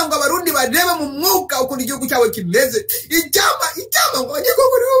 cyangwa ngo abarundi barebe mu mwuka uko igihugu cyabo kimeze, icyamwa ngo bajye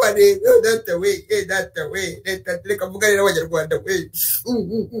koko nibo barebe. Data we reka mvuga rero abanyarwanda we,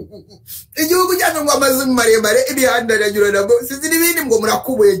 igihugu cyanyu ngo amazu maremare imihanda iranyuranamo sinzi n'ibindi ngo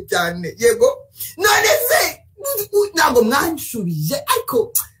murakubuye cyane. Yego none se ntabwo mwanshubije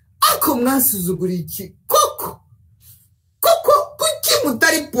ariko mwasuzugura iki koko kuki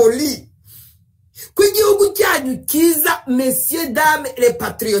mutari poli ku gihugu cyanyu cyiza, messieurs dames les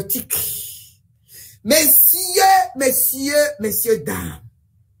patriotiques, messieurs dames,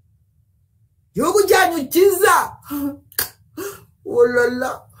 gihugu cyanyu cyiza. Oh la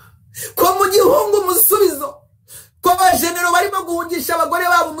la, ko mu gihungu umusubizo, ko abajenero barimo guhungisha abagore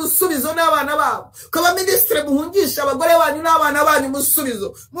babo umusubizo n'abana babo, ko abaminisitiri muhungisha abagore banyu n'abana banyu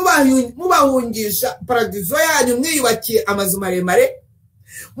umusubizo, mubahungisha paradizo yanyu mwiyubakiye amazu maremare,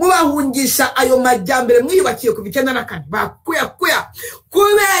 mubahungisha ayo majyambere mwiyubakiye ku 94 bakuya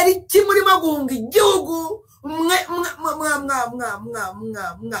kubera iki murimo guhunga igihugu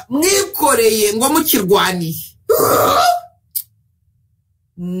mwikoreye ngo mukirwaniye?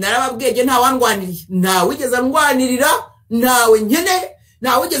 Narababwiye nta wandwaniriye, nta wigeze ndwanirira, ntawe nkene,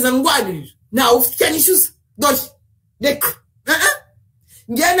 nta wigeze ndwanirira, nta ufite nishyuza. Dore reka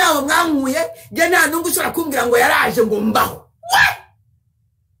nge nawe mwankuye, nge nta nungu ushobora kumbwira ngo yaraje ngo mbaho.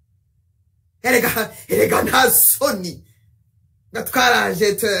 Erega nta soni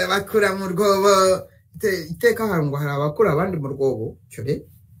gatwaraje bakura mu rwobo. Iteka ngo hari abakura abandi mu rwobo cyore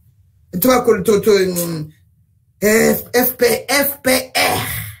tubakura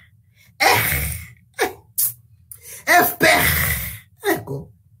FPR ego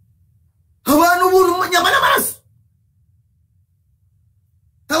abantu buntu nyamana maraso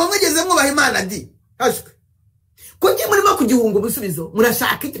abo mwegeze mwubaha Imana di ashwe kuki murimo kugihunga ubusubizo?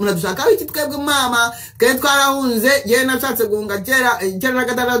 Murashaka iki? Muradushaka iki? Twebwe mama kare twarahunze, je nashatse guhunga kera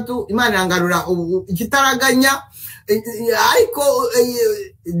 96 Imana yangarura ikitaraganya, ariko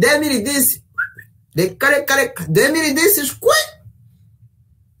 2010 reka 2010 shwe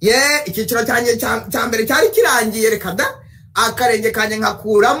icyiciro cyanjye cya mbere cyari kirangiye, reka da akarenge kanye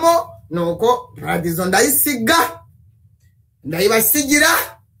nkakuramo, nuko paradizo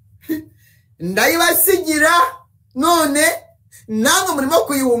ndayibasigira none namwe murimo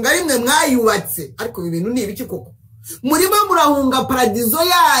kuyihunga rimwe mwayubatse. Ariko ibintu ni ibiki koko? Murimo murahunga paradizo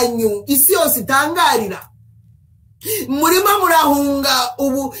yanyu isi yose itangarira, murimo murahunga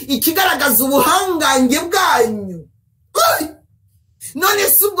ubu ikigaragaza ubuhangange bwanyu. None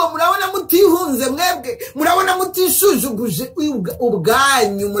subwo murabona mutihunze mwebwe, murabona mutishujuguje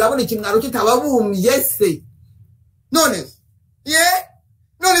ubwanyu, murabona ikimwaro kitababumbye se? None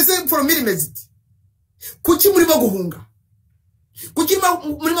se for milimeziti kuki murimo guhunga? kuki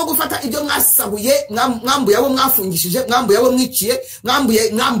murimo gufata ibyo mwasahuye mwambuye abo mwafungishije mwambuye abo mwiciye mwambuye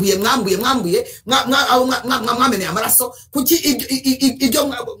mwameneye amaraso kuki ibyo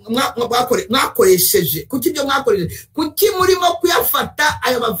mwakoresheje kuki ibyo mwakoresheje kuki murimo kuyafata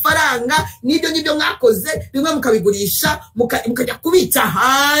ayo mafaranga n'ibyo mwakoze bimwe mukabigurisha mukajya kubitsa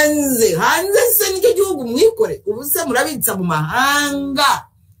hanze se nicyo gihugu mwikore ubu se murabitsa mu mahanga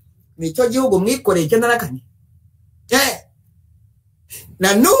nicyo gihugu mwikoreye cyo narakanye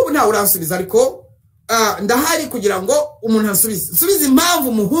na nubu nta uransubiza ariko ndahari kugira ngo umuntu ansubize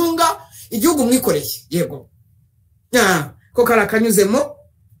impamvu muhunga igihugu mwikoreye yego ko karakanyuzemo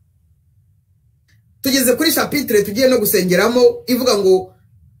tugeze kuri chapitre tugiye no gusengeramo ivuga ngo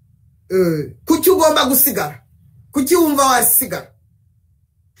kuki ugomba gusigara kuki wumva wasigara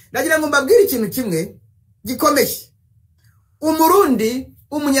nagira ngo mbabwire ikintu kimwe gikomeye umurundi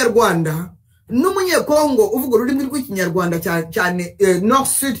umunyarwanda n'umunyekongo uvuga ururimi rw'ikinyarwanda cyane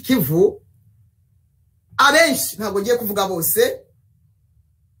North Sud Kivu abenshi ntabwo ngiye kuvuga bose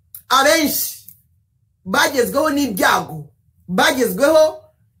abenshi bagezweho n'ibyago bagezweho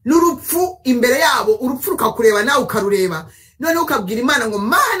n'urupfu imbere yabo urupfu rukakureba nawe ukarureba none ukabwira Imana ngo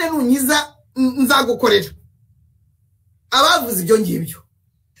Mana nunyiza nzagukorera abavuze ibyo ngibyo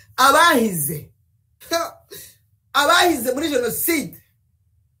abahize muri jenoside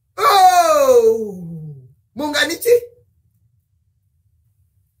mungana iki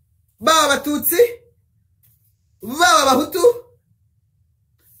baba Abatutsi baba Abahutu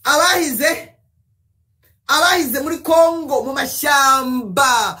abahize muri Kongo mu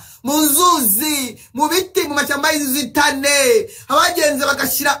mashyamba mu nzuzi mu biti mu mashyamba y'inzitane abagenze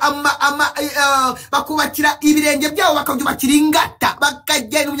bagashyira bakubakira ibirenge byabo bakabyubakira ingata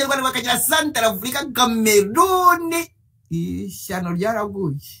bakagenda umunyarwanda bakagira Central Africa Cameroon ishyano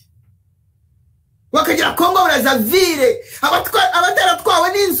ryaraguye wakagira Kongo Brazzaville abataratwawe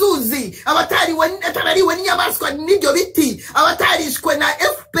n'inzuzi abatariwe n'inyamaswa n'ibyo biti abatarishwe na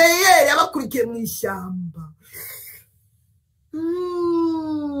FPR abakurikiye mu ishyamba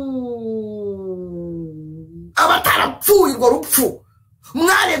abatarapfuye urwo rupfu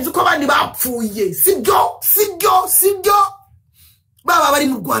mwarebye uko abandi bapfuye sibyo baba bari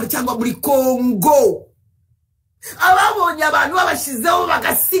mu Rwanda cyangwa muri Kongo ababonye abantu babashizeho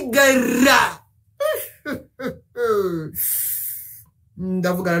bagasigara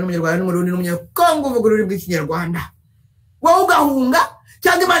ndavugana n'umunyarwanda n'umurundi n'umunyakongo uvuga ururimi rw'ikinyarwanda wowe ugahunga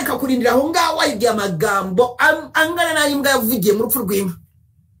cyangwa Imana ikakurindira aho ngaho wayibwiye amagambo angana n'ayo imbwa yavugiye mu rupfu rw'inka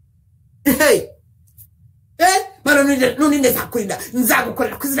Mana none nzakurinda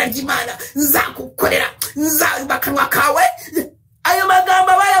nzagukorera ku izina ry'Imana nzagukorera nzabakanwa kawe ayo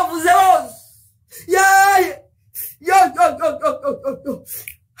magambo bayavuze bose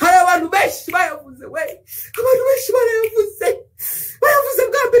hari abantu benshi bayavuze bayavuze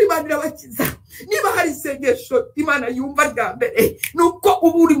bwa mbere Imana irabakiza niba hari isengesho Imana yumva rya mbere nuko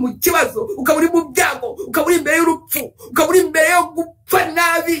uba uri mu kibazo ukaba uri mu byago ukaba uri imbere y'urupfu ukaba uri imbere yo gupfa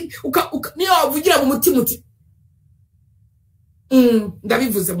nabi niyo wavugira mu mutima uti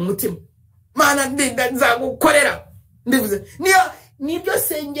ndabivuze mu mutima Mana ndinda nzagukorera ndivuze nibyo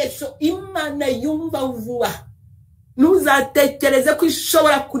sengesho Imana yumva vuba ntuzatekereze ko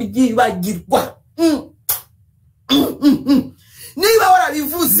ishobora kuryibagirwa niba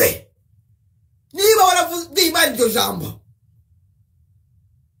warabivuze Imana iryo jambo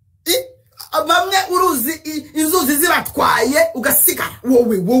bamwe uruzi inzuzi zibatwaye ugasigara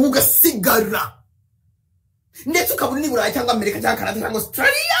wowe ugasigara ndetse ukaba uri Burayi cyangwa Amerika cyangwa Canada cyangwa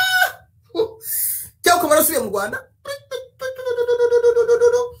Australia cyangwa ukaba warasubiye mu Rwanda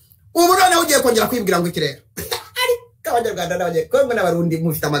ubu noneho ugiye kongera kwibwira ngo ikirere Abanyarwanda n'Abanyekongo n'Abarundi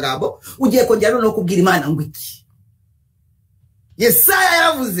mufite amagambo ugiye kongera no kubwira Imana ngo iki Yesaya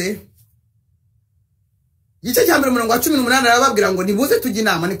yaravuze igice cya 18 arababwira ngo nibuze tujye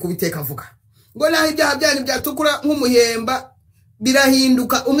inama ni kubiteka avuga ngo naho ibyaha byanyu byatukura nk'umuhemba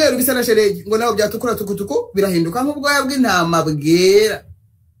birahinduka umweru bisa na sheregi ngo naho byatukura tukutuku birahinduka nk'ubwoya bw'intama bwera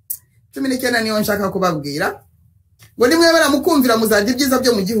 19 niyo nshaka kubabwira ngo nimwe baramukumvira muzajya ibyiza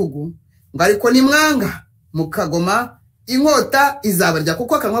byo mu gihugu ngo ariko nimwanga mukagoma inkota izabarya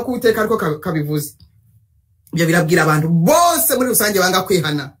kuko akanwa k'Uwiteka ariko kabivuze ibyo birabwira abantu bose muri rusange banga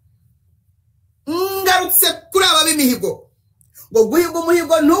kwihana ngarutse kuri aba b'imihigo ngo guhiga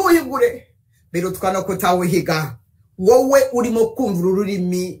umuhigo ntuwuhigure birutwa no kutawuhiga wowe urimo kumva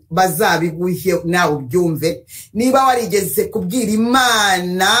ururimi bazabiguhe nawe ubyumve niba warigeze kubwira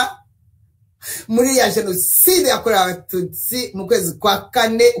Imana muri ya jenoside yakorewe Abatutsi mu kwezi kwa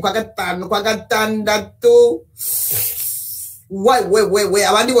 4 kwa 5 kwa 6 we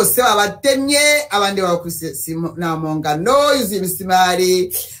abandi bose babatemye, abandi bakuse na mongano yuzuye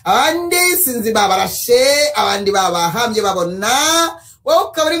imisimari, abandi sinzi babarashe, abandi babahamye babona, wowe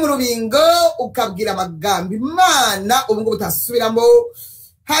ukaba uri mu rubingo ukabwira amagambo Imana ubu ngo utasubiramo,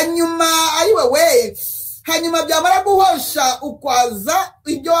 hanyuma ari wewe, hanyuma byamara guhosha ukwaza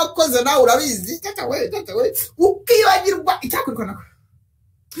ibyo wakoze nawe urabizi, tata we ukibagirwa icyakurikana,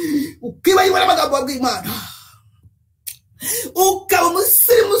 ukibagirwa n'amagambo y'Imana, ukaba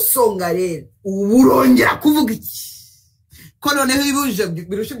umusirimu songa rero urongera kuvuga iki ko noneho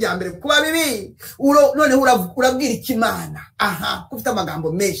ibirusha bya mbere kuba bibi, noneho urabwira iki Imana, ufite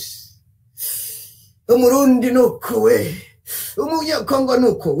amagambo menshi, umurundi nuko we, umunyakongo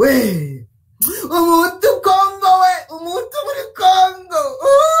nuko we, umuhutu Kongo we, umuhutu muri Kongo,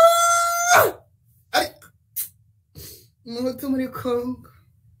 umuhutu muri Kongo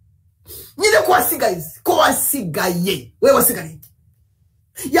nyine ko wasigaye, we wasigaye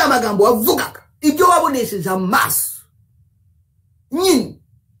ya magambo wavugaga, ibyo wabonesheje amaso nyine,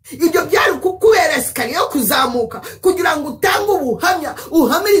 ibyo byari kukubera esikariye yo kuzamuka kugira ngo utange ubuhamya,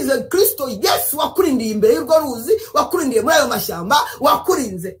 uhamirize Kristo Yesu wakurindiye imbere y'urwo ruzi, wakurindiye muri ayo mashyamba,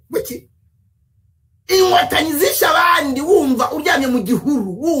 wakurinze buki inkotanyi zisha abandi, wumva uryamye mu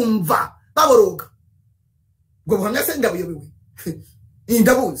gihuru, wumva baboroga, ngo buhamya se ndabuyobewe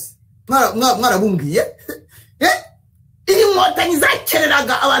ndabuzi mwarabumbwiye, inkotanyi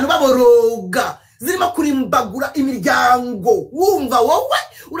zakereraga abantu baboroga, zirimo kurimbagura imiryango, wumva wowe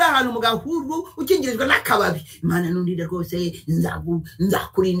uri ahantu mu gahuru ukingirijwe n'akababi, Imana nundire rwose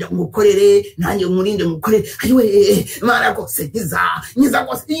nzakurinda ngukorere, nanjye nkurinde ngukorere, ariwe Imana rwose nkiza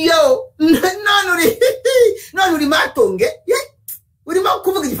rwose, yo none uri matonge, urimo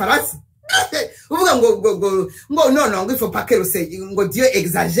kuvuga igifaransa, uvuga ngo non il faut pas que ngo Dieu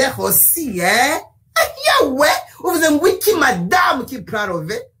exagère aussi, yawe uvuze ngo iki madame qui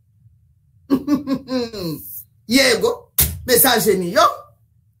prarove yego message niyo,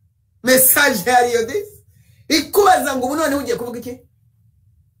 message ariyo disi ikubaza ngo none ugiye kuvuga iki,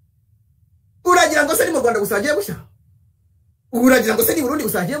 uragira ngo se ni mu Rwanda gusagiye gushya, uragira ngo se ni Burundi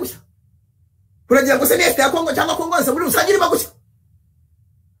gusagiye gushya, uragira ngo se ni East ya Kongo cyangwa Kongo se muri rusange irimo gushya,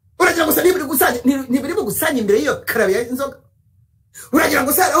 uragira ngo se ntibiri gusanya imbere y'iyo karabiye inzoga, uragira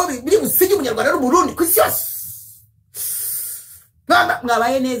ngo se aho biri gusige umunyarwanda n'Uburundi ku isi yose,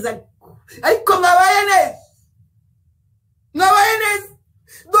 mwabaye neza ariko mwabaye neza,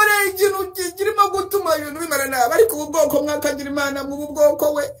 dore ikintu kirimo gutuma ibintu bimara nabi, ariko ubu bwoko mwakagira Imana mu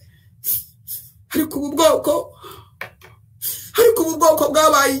bwoko we, ariko ubu bwoko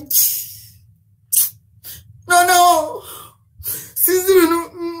bwabaye iki noneho, sizi ibintu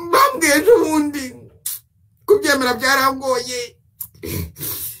bambwiye n'ubundi kubyemera byarangoye,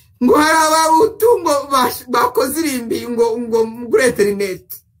 ngo hari abahutu ngo bakoze irimbi ngo muri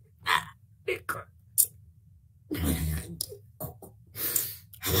interineti,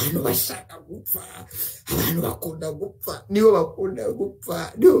 abantu bashaka gupfa, abantu bakunda gupfa, nibo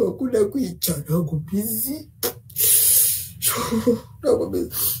bakunda kwica, ntabwo bizi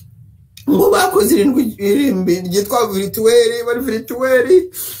ngo bakoze irimbi ryitwa virituweri, bari virituweri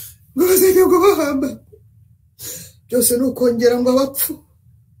ngo bazajya ngo bahamba, byose ni ukongera ngo abapfu,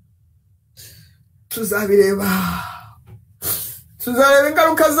 tuzabireba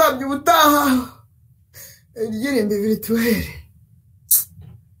ingaruka zabyo ubutaha, irimbi virituweri,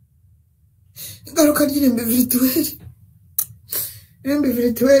 ingaruka ry'irimbi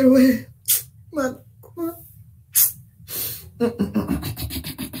virituweri we Mana,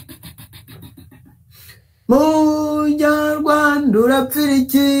 Munyarwanda urapfira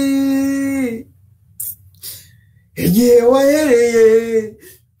iki igihe wahereye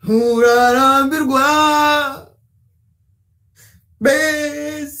nturarambirwa,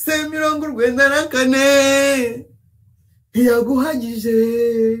 mbese 94 ntiyaguhagije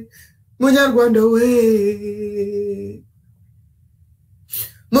Munyarwanda we,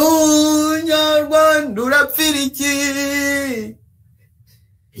 Munyarwanda urapfira iki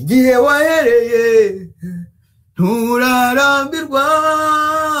igihe wahereye nturarambirwa,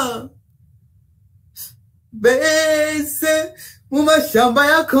 mbese mu mashyamba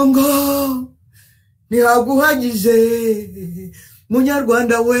ya Kongo ntihaguhagije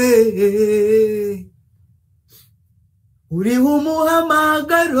Munyarwanda we, uriho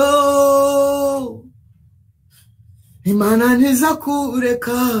umuhamagaro Imana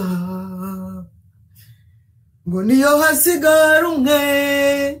ntizakureka, ngo niyo hasigara umwe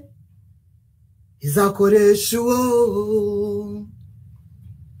izakoresha uwo,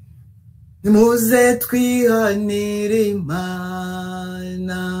 nimuze twihanire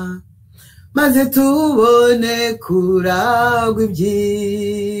Imana maze tubone kuragwa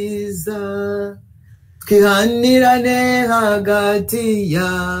ibyiza twihanirane hagati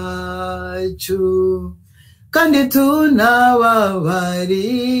yacu kandi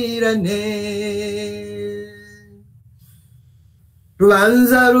tunababarirane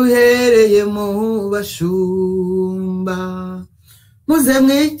rubanza ruhereye mu bashumba muze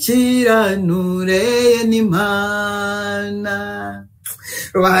mwikiranure n'Imana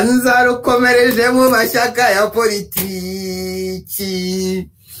rubanza rukomereje mu mashyaka ya politiki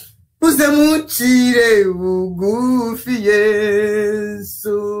muze mucire bugufi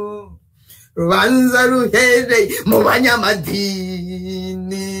Yesu rubanza ruhereye mu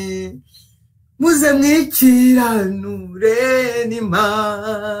banyamadini muze mwikiranure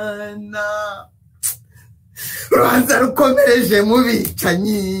n'Imana rubanza rukomereje mu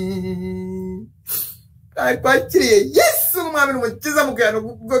bicanyi kwakiriye Yesu umwami n'umukiza mukirano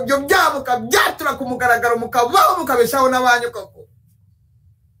byo byamuka byatura ku mugaragaro mukabaho mukabeshaho n'abanyu koko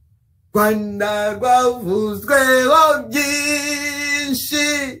Rwanda rwavuzweho byinshi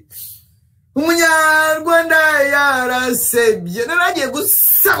umunyarwanda yarasebye naragiye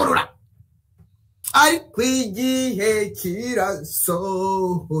gusahurura ariko igihe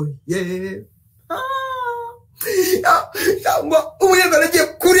kirasohoye cyangwa umunyarwanda agiye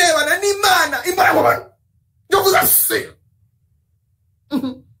kurebana n'Imana imbaraga abantu yo kuzasira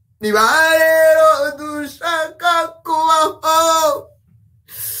niba rero dushaka kubaho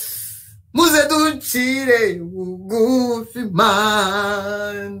muze ducire bugufi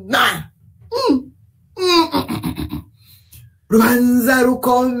Imana rubanza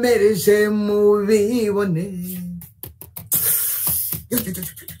rukomereje mu bibone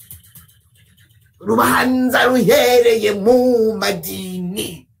rubanza ruhereye mu madini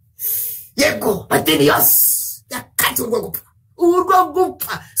yego madini yose yakati urwo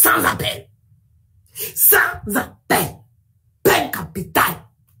gupfa sans appel peine capitale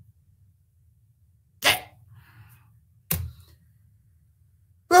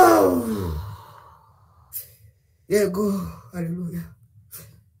yego haleluya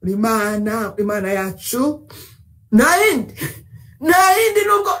Imana yacu naindi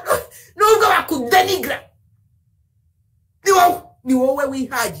nubwo bakudenigra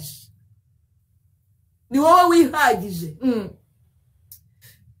ni wowe wihagije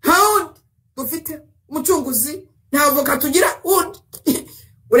haundi dufite umucunguzi nta avoka tugira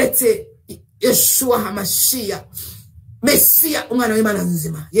uretse Yeshua Hamashiya Mesiya umwana w'Imana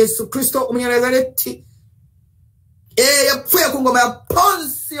nzima Yesu Kristo umunyazareti yapfuye ku ngoma ya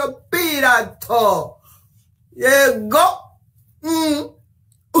Ponsiyo Pilato yego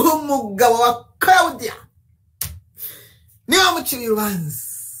umugabo wa Claudia niwe wamuciriye urubanza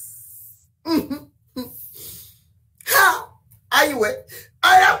ayiwe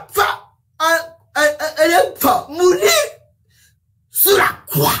arapfa muri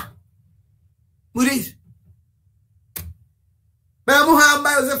surakwa muri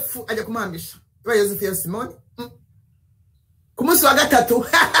baramuhamba Yosefu ajya kumuhambisha Yosefu ya Simoni ku munsi wa gatatu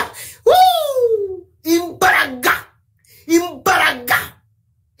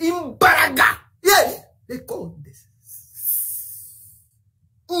imbaraga yes record this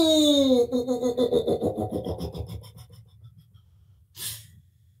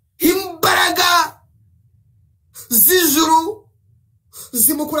imbaraga z'ijuru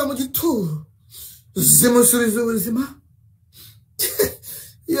zimukura mu gituro zimusubiza ubuzima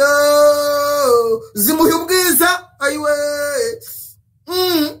yo zimuha ubwiza ayiwe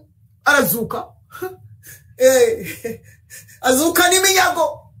arazuka azuka n'iminyago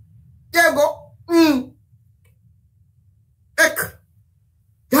yego eka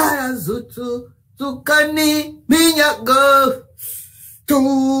yarazuka n'iminyago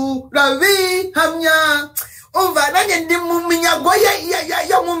turabihamya umva nanjye ndi mu minyago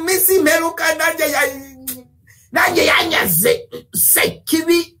yo mu minsi imperuka nanjye yanyaze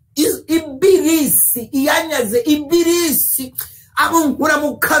sekibi ibirisi amunkura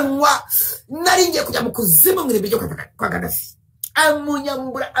mu kanwa nari ngiye kujya mu kuzimu ngire ibyo kwa Gaddafi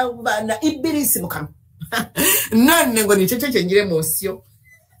amunyambura abana ibirisi mu kanwa none ngo niceceke ngire mosiyo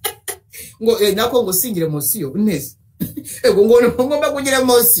ngo nako ngo singire mosiyo neza ego ngo ngomba kugira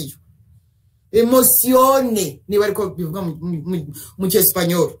mosiyo emosione niba ariko bivuga mu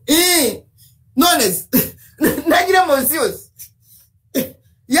cyesipanyol none nagira mosiyo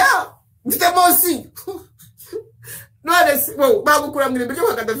ya mfite mosiyo none bagukura mu ibyo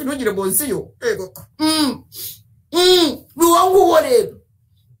kwa Gaddafi ntugire mosiyo ego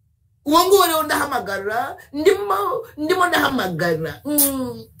uwo nguwo ndahamagara ndimo ndahamagara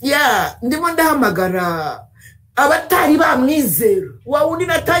ya ndimo ndahamagara abatari bamwizera wa wundi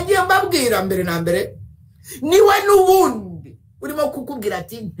natangiye mbabwira mbere na mbere niwe n'ubundi urimo kukubwira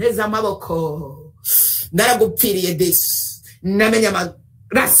ati nteza amaboko naragupfiriye desi namenye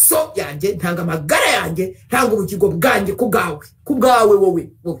amaraso yanjye ntanga amagara yanjye ntanga ubugingo bwanjye kubwawe wowe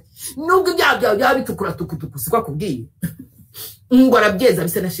nubwo ibyaha byawe byaba bitukura tukutuku sikwa kubwiye ngo arabyeza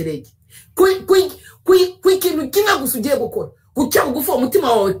bise na sheregi ikintu kimwe gusa ugiye gukora guca bugufi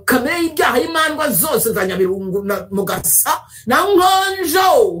umutima wawe kamere y'ibyaha y'imandwa zose za nyabirungu na mugasa na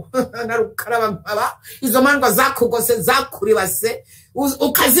nkonjo na rukaraba nkaba izo mandwa zakugose zakuribase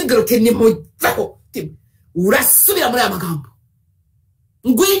ukazibwira uti nimuveho urasubira muri aya magambo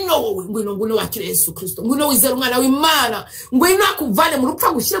ngwino wowe ngwino wakire Yesu Kristo ngwino wizera umwana w'Imana ngwino akuvane mu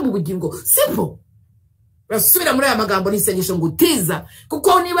rupfa gushyira mu bugingo simple rasubira muri aya magambo n'isengesho ngutiza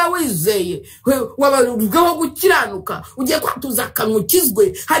kuko niba wizeye wabarubwaho gukiranuka ugiye kwatuza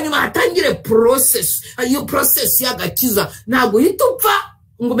akanukizwe hanyuma hatangire process iyo process y'agakiza ntabwo hitupfa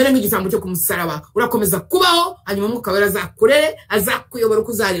ngo mbere nk'igitambo cyo kumusaraba urakomeza kubaho hanyuma Mwuka Wera azakurere azakuyobora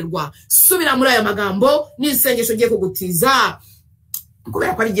kuzarerwa subira muri aya magambo n'isengesho ugiye kugutiza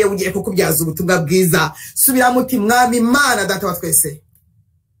kubera ko arigiye ugiye kukubyaza ubutumwa bwiza subira muti mwami Imana data wa twese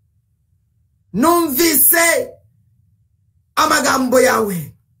numvise amagambo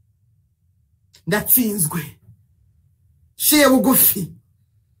yawe ndatsinzwe shiye bugufi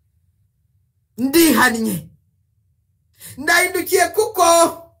ndihannye ndahindukiye kuko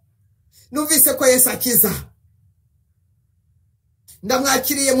numvise ko Yesu akiza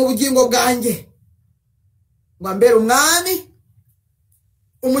ndamwakiriye mu bugingo bwanjye ngo mbere umwami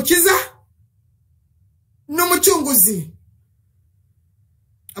umukiza n'umucunguzi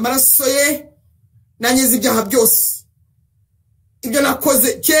amaraso ye nanyize ibyaha byose ibyo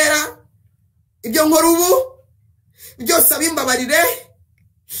nakoze kera ibyo nkora ubu byose abimbabarire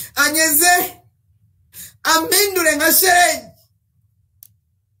anyeze amindure nka sheregi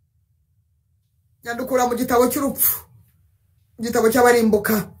nyandukura mu gitabo cy'urupfu mu gitabo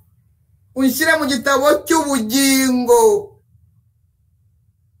cy'abarimbuka unshyire mu gitabo cy'ubugingo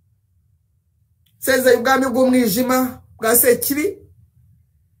sezeye ubwami bw'umwijima bwa sekibi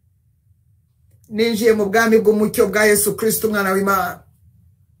ninjiye mu bwami bw'umucyo bwa Yesu Kristo umwana w'Imana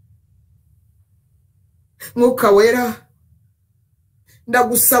Mwuka Wera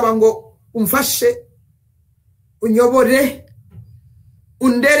ndagusaba ngo umfashe unyobore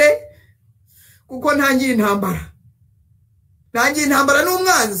undere kuko ntangiye intambara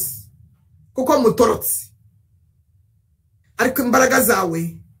n'umwanzi kuko mutorotse ariko imbaraga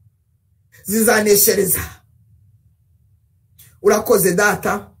zawe zizaneshereza urakoze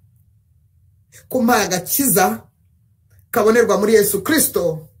data kumpaye agakiza kabonerwa muri Yesu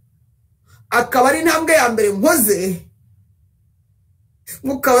Kristo akaba ari intambwe ya mbere nkoze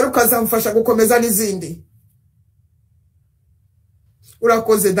Mwuka Wera ukazamfasha gukomeza n'izindi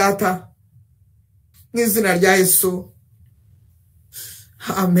urakoze data mu izina rya Yesu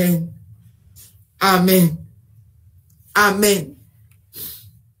amen amen amen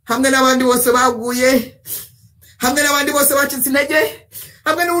hamwe n'abandi bose baguye hamwe n'abandi bose bacitse intege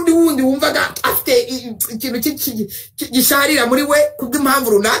hamwe n'undi wundi wumvaga afite ikintu gisharira muri we kubw'impamvu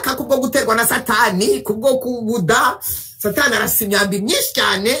runaka kubwo guterwa na Satani kubwo kubuda Satani arasa imyambi myinshi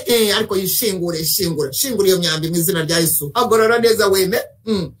cyane ariko yishingure iyo myambi mu izina rya Yesu agorora neza weme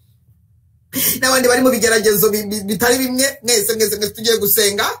n'abandi bari mu bigeragezo bitari bimwe mwese tugiye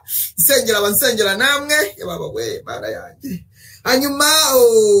gusenga nsengera abansengera namwe yababa we Mana yanjye hanyuma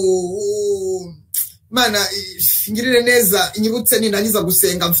Mana ngirire neza inyibutse nindangiza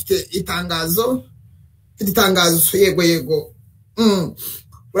gusenga mfite itangazo yego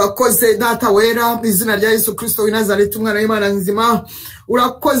urakoze data wera mu izina rya Yesu Kristo w'i Nazareti umwana w'Imana nzima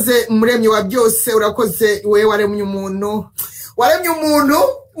urakoze muremyi wa byose urakoze wewe waremye umuntu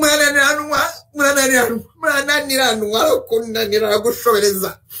murananiranwa arakunanira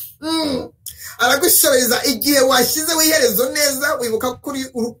gushobereza aragushobereza igihe washyize wiherezo neza wibuka kuri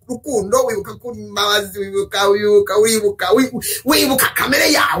urukundo wibuka kuri mbabazi wibuka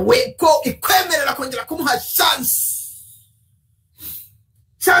kamere yawe ko ikwemerera kongera kumuha chance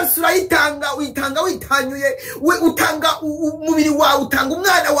urayitanga witanyuye we utanga umubiri wawe utanga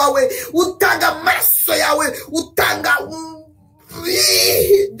umwana wawe utanga amaraso yawe utanga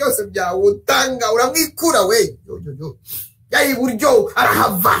byose byawe utanga uramwikura we yari buryo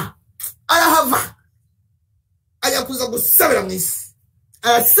arahava ajya kuza gusabira mu isi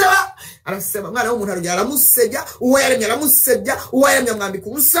arasaba mwana w'umuntu arya aramusebya uwo yaremye aramusebya uwo yaremye amwambika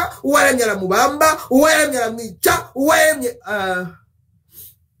ubusa uwo yaremye aramubamba uwo yaremye aramwica uwo yaremye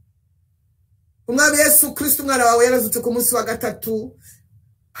umwami Yesu Kristo umwana wawe yarazutse ku munsi wa gatatu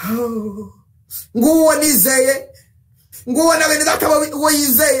nguwo nizeye, nguwo na bene data bo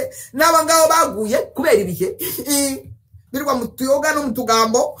yizeye, naba ngabo baguye kubera ibihe. Birirwa mu tuyoga no mu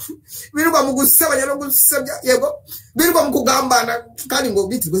tugambo, birirwa mu gusebanya no gusebya, yego, birirwa mu kugambana kandi ngo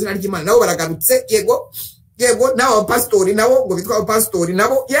bitirwe izina ry'Imana nabo baragarutse, yego, nabo pastori nabo ngo bitwa pastori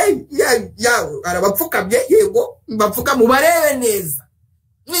nabo, arabapfukamye, yego, bapfuka mu barebe neza.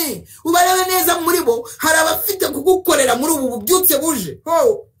 Ubarebe neza muri bo hari abafite kugukorera muri ubu bubyutse buje.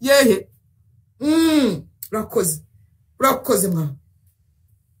 Yehe. Urakoze mwana.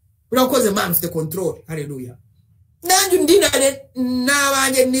 Urakoze man, ufite control. Hallelujah. Nanjye ndinane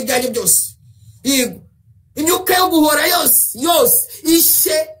nabanye n'ibyanjye byose. Yego. Imyuka yo guhora yose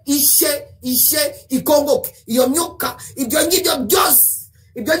ishe ikongoke. Iyo myuka ibyo ngibyo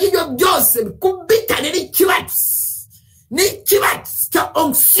byose bikubitane n'ikibatsi cya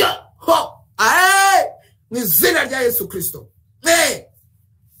onction. Mu izina rya Yesu Kristo.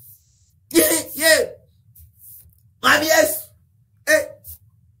 Mwami Yesu.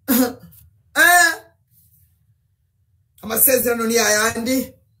 Amasezerano ni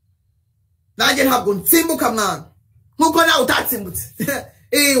ayandi. Nanjye ntabwo nsimbuka mwana. Nkuko nawe utatsimbutse.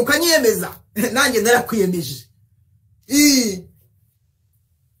 Ukanyiyemeza. Nanjye narakwiyemeje.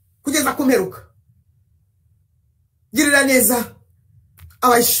 Kugeza kumperuka. Girira neza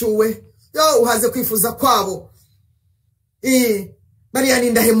abashuwe. Uhaze kwifuza kwabo. Mariya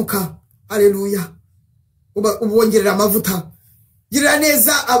nindahemuka. Haleluya. Ubongerera amavuta. Girira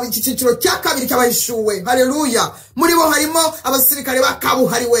neza iki cyiciro cya kabiri cy'abashuwe. Haleluya. Muri bo harimo abasirikare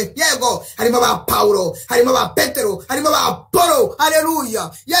bakabuhariwe. Yego, harimo ba Paulo, harimo ba Petero, harimo ba Apollo.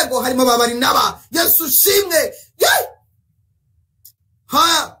 Haleluya. Yego, harimo ba Barinaba. Yesu shimwe.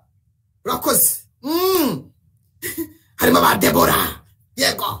 Urakoze. Harimo ba Debora.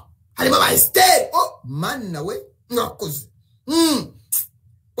 Yego. Harimo ba Esther. Mana we. Urakoze.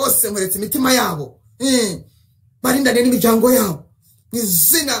 Bose muretse imitima yabo. Barindane n'imiryango yabo.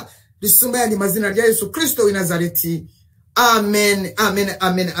 Izina risumba yandi mazina rya Yesu Kristo w'i Nazareti. Amen.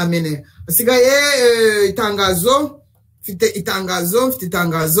 Asigaye itangazo. Mfite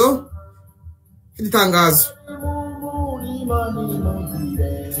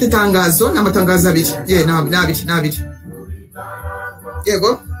itangazo n'amatangazo abiri. Nabiri.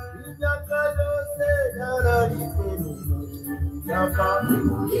 Yego.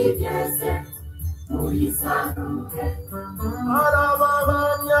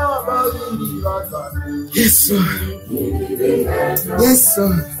 Yes.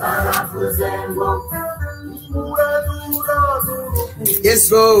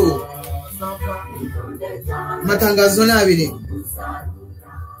 Matangazo n'abiri.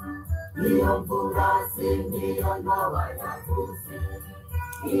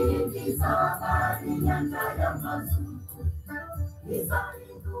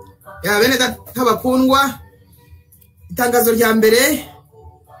 Ya bene tabakundwa, itangazo rya mbere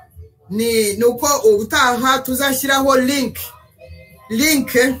ni uko ubutaha tuzashyiraho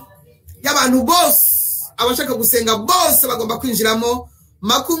link y'abantu bose abashaka gusenga bose bagomba kwinjiramo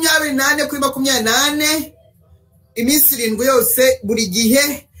 28 kuri 28 iminsi 7 yose buri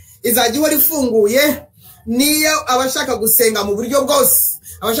gihe izajya ihora ifunguye. Niyo abashaka gusenga mu buryo bwose,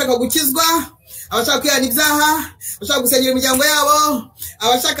 abashaka gukizwa, abashaka kwihana ibyaha, abashaka gusengera imiryango yabo,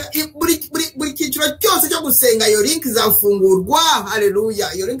 abashaka buri cyiciro cyose cyo gusenga, iyo link izafungurwa.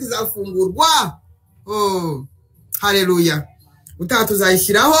 Haleluya. Iyo link izafungurwa. Haleluya. Utaha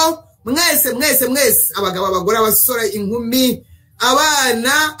tuzayishyiraho mwese, abagabo, abagore, abasore, inkumi,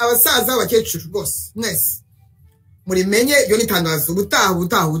 abana, abasaza, abakecuru, bose mwese murimenye. Iyo ni itangazo.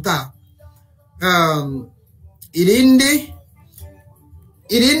 Ubutaha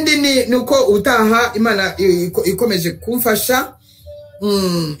irindi ni uko utaha Imana ikomeje kumfasha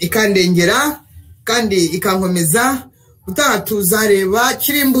ikandengera kandi ikankomeza. Utaha tuzareba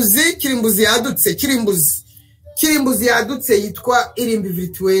kirimbuzi yadutse yitwa irimbi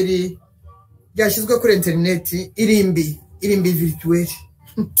virtuel, byashyizwe kuri internet. irimbi virtuel.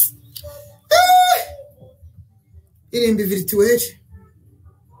 Irimbi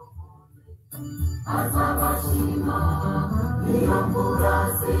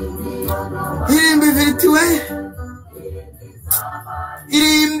virtuel.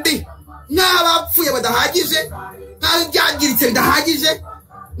 Irimbi n'abapfuye badahagije, n'abyangiritse bidahagije,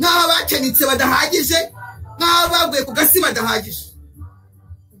 n'abakenitse badahagije, n'abaguye ku gasi badahagije.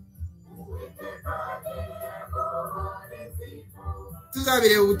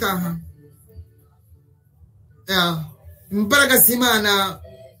 Tuzabireba ubutaha. Imbaraga z'Imana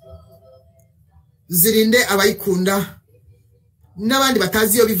zirinde abayikunda n'abandi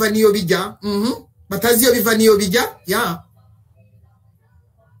batazi iyo biva niyo bijya.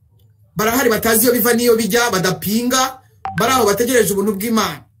 barahari batazi iyo biva niyo bijya badapinga baraho bategereje ubuntu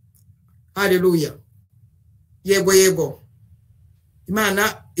bw'Imana. Haleluya. Yego Imana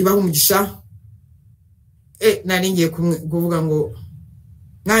ibaha umugisha. Nari ngiye kuvuga ngo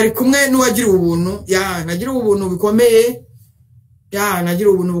nari kumwe n'uwagira ubuntu nagira ubuntu bikomeye nagira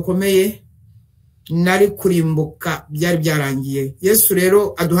ubuntu bukomeye nari kurimbuka byari byarangiye. Yesu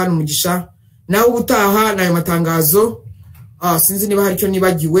rero aduhana umugisha. Nawe ubutaha nayo matangazo sinzi niba hari cyo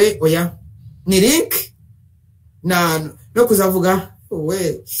nibagiwe oya ni link no kuzavuga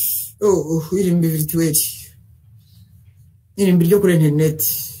irimbi virtuel irimbi ryo kuri internet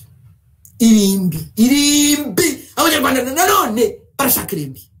irimbi abanyarwanda nanone barashaka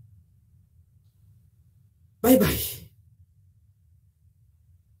irimbi. Bye bye.